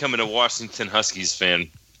I'm becoming a Washington Huskies fan.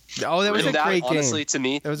 Oh, that was a great game. Honestly, to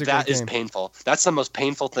me, that is painful. That's the most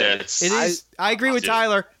painful thing. It is. I agree with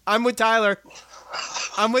Tyler. I'm with Tyler.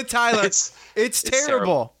 It's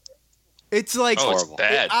terrible. It's like it's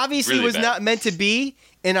bad. It obviously really was bad. not meant to be,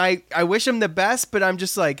 and I wish him the best, but I'm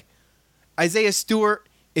just like, Isaiah Stewart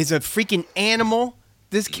is a freaking animal.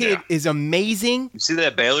 This kid is amazing. You see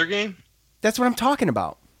that Baylor game? That's what I'm talking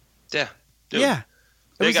about. Yeah. Dude. Yeah.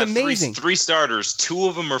 It was got amazing. Three starters. 2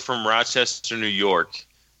 of them are from Rochester, New York,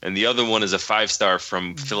 and the other one is a 5-star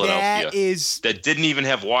from Philadelphia. That didn't even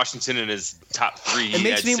have Washington in his top 3. He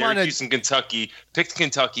had Syracuse and Kentucky, picked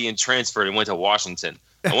Kentucky and transferred and went to Washington.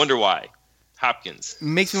 I wonder why. Hopkins.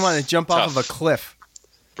 Makes me want to jump off of a cliff.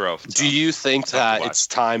 Bro. Do you think that it's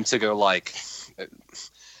time to go like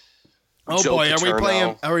oh Joe boy,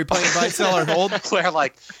 Paterno? are we playing buy, sell, or hold? Where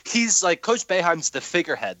like he's like Coach Boeheim's the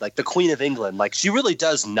figurehead, like the Queen of England. Like she really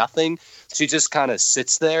does nothing. She just kind of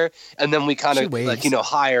sits there, and then we kind of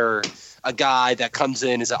hire a guy that comes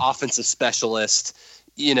in as an offensive specialist.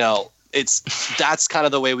 That's kind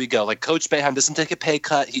of the way we go. Like Coach Boeheim doesn't take a pay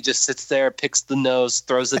cut. He just sits there, picks the nose,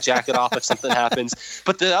 throws the jacket off if something happens.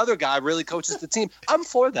 But the other guy really coaches the team. I'm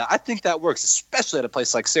for that. I think that works, especially at a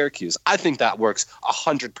place like Syracuse. I think that works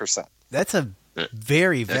 100%. That's a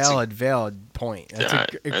very valid point. That's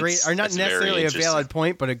a great, or not necessarily a valid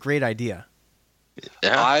point, but a great idea.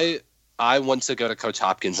 Yeah. I want to go to Coach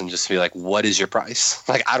Hopkins and just be like, what is your price?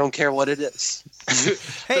 Like, I don't care what it is.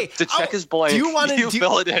 Hey, the check is blank. You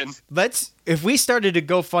fill it in. If we started a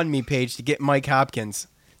GoFundMe page to get Mike Hopkins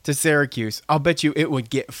to Syracuse, I'll bet you it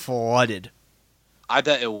would get flooded. I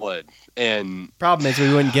bet it would. And problem is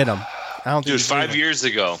we wouldn't get him. I don't think 5 years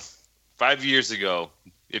ago,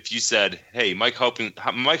 if you said, hey, Mike Hopkins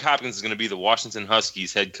is going to be the Washington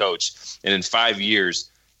Huskies head coach, and in 5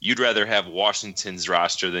 years, you'd rather have Washington's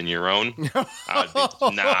roster than your own? Nah.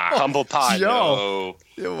 Humble pie. Joe.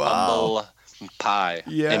 No. Wow. Humble pie.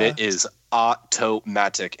 Yeah. And it is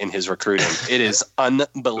automatic in his recruiting. It is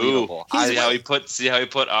unbelievable. See how he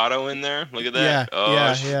put Otto in there? Look at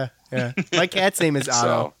that. Yeah. My cat's name is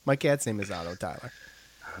Otto. My cat's name is Otto, Tyler.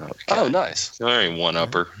 Okay. Oh, nice. All right,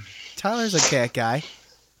 one-upper. Tyler's a cat guy.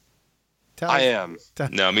 I am.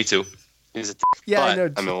 No, me too. He's a I know.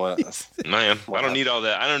 I mean, what? I am. I don't need all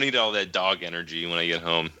that. I don't need all that dog energy when I get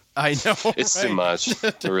home. I know. It's too much.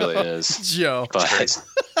 It really is. Joe. But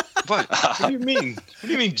what do you mean? What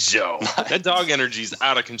do you mean, Joe? That dog energy's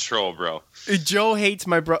out of control, bro. Joe hates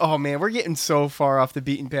my bro. Oh man, we're getting so far off the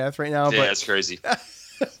beaten path right now. Yeah, but it's crazy.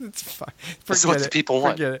 It's fine. That's what the people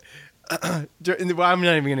want. Forget it. Well, I'm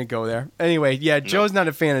not even gonna go there. Anyway, Joe's not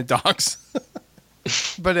a fan of dogs.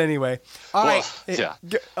 But anyway, all right. Yeah.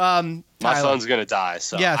 My phone's gonna die,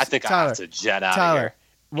 so yes, I think Tyler, I have to jet out of here.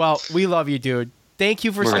 Well, we love you, dude. Thank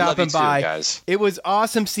you for stopping by. Too, guys. It was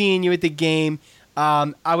awesome seeing you at the game.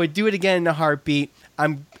 I would do it again in a heartbeat.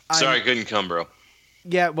 I'm sorry I couldn't come, bro.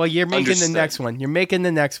 Yeah, well, you're making the next one. You're making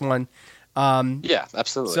the next one. Yeah,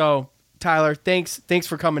 absolutely. So, Tyler, thanks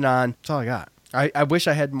for coming on. That's all I got. I wish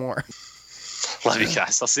I had more. Love you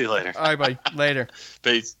guys. I'll see you later. All right, buddy. Later.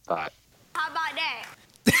 Peace. Bye. How about that?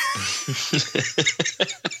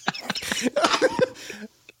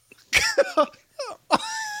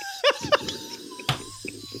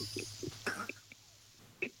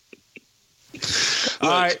 All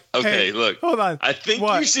right. Okay, hey, look. Hold on. I think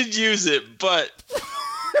you should use it, but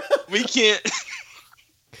we can't.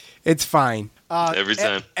 It's fine. Every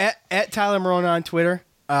time. At Tyler Marona on Twitter.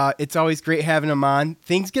 It's always great having him on.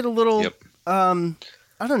 Things get a little, I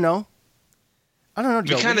don't know,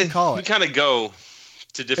 Joe. What do you call it? We kind of go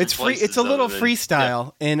to different places. It's a little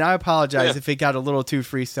freestyle, and I apologize if it got a little too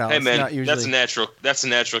freestyle. Hey man, not usually. that's a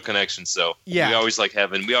natural connection. So yeah, we always like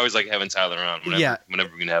having Tyler on.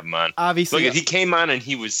 Whenever we can have him on. Obviously, look, he came on and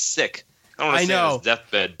he was sick. I don't want to say on his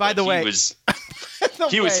deathbed. By the way, he was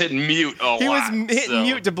he was hitting mute a lot. He was hitting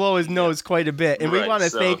mute to blow his nose quite a bit, and we want to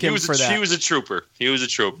thank him for that. He was a trooper.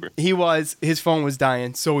 He was. His phone was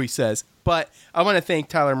dying, so he says. But I want to thank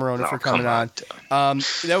Tyler Morona for coming on.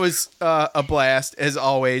 That was a blast, as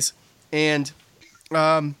always, and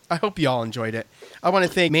I hope you all enjoyed it. I want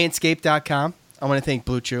to thank Manscaped.com. I want to thank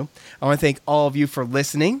Blue Chew. I want to thank all of you for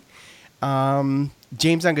listening.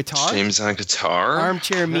 James on guitar.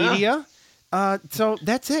 Armchair Media. So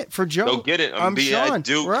that's it for Joe. Go get it. I'm Sean.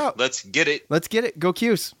 Duke. Let's get it. Go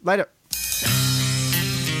Q's. Light up.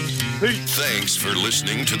 Thanks for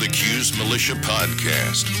listening to the Q's Militia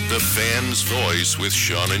Podcast, the fan's voice with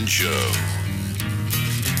Sean and Joe.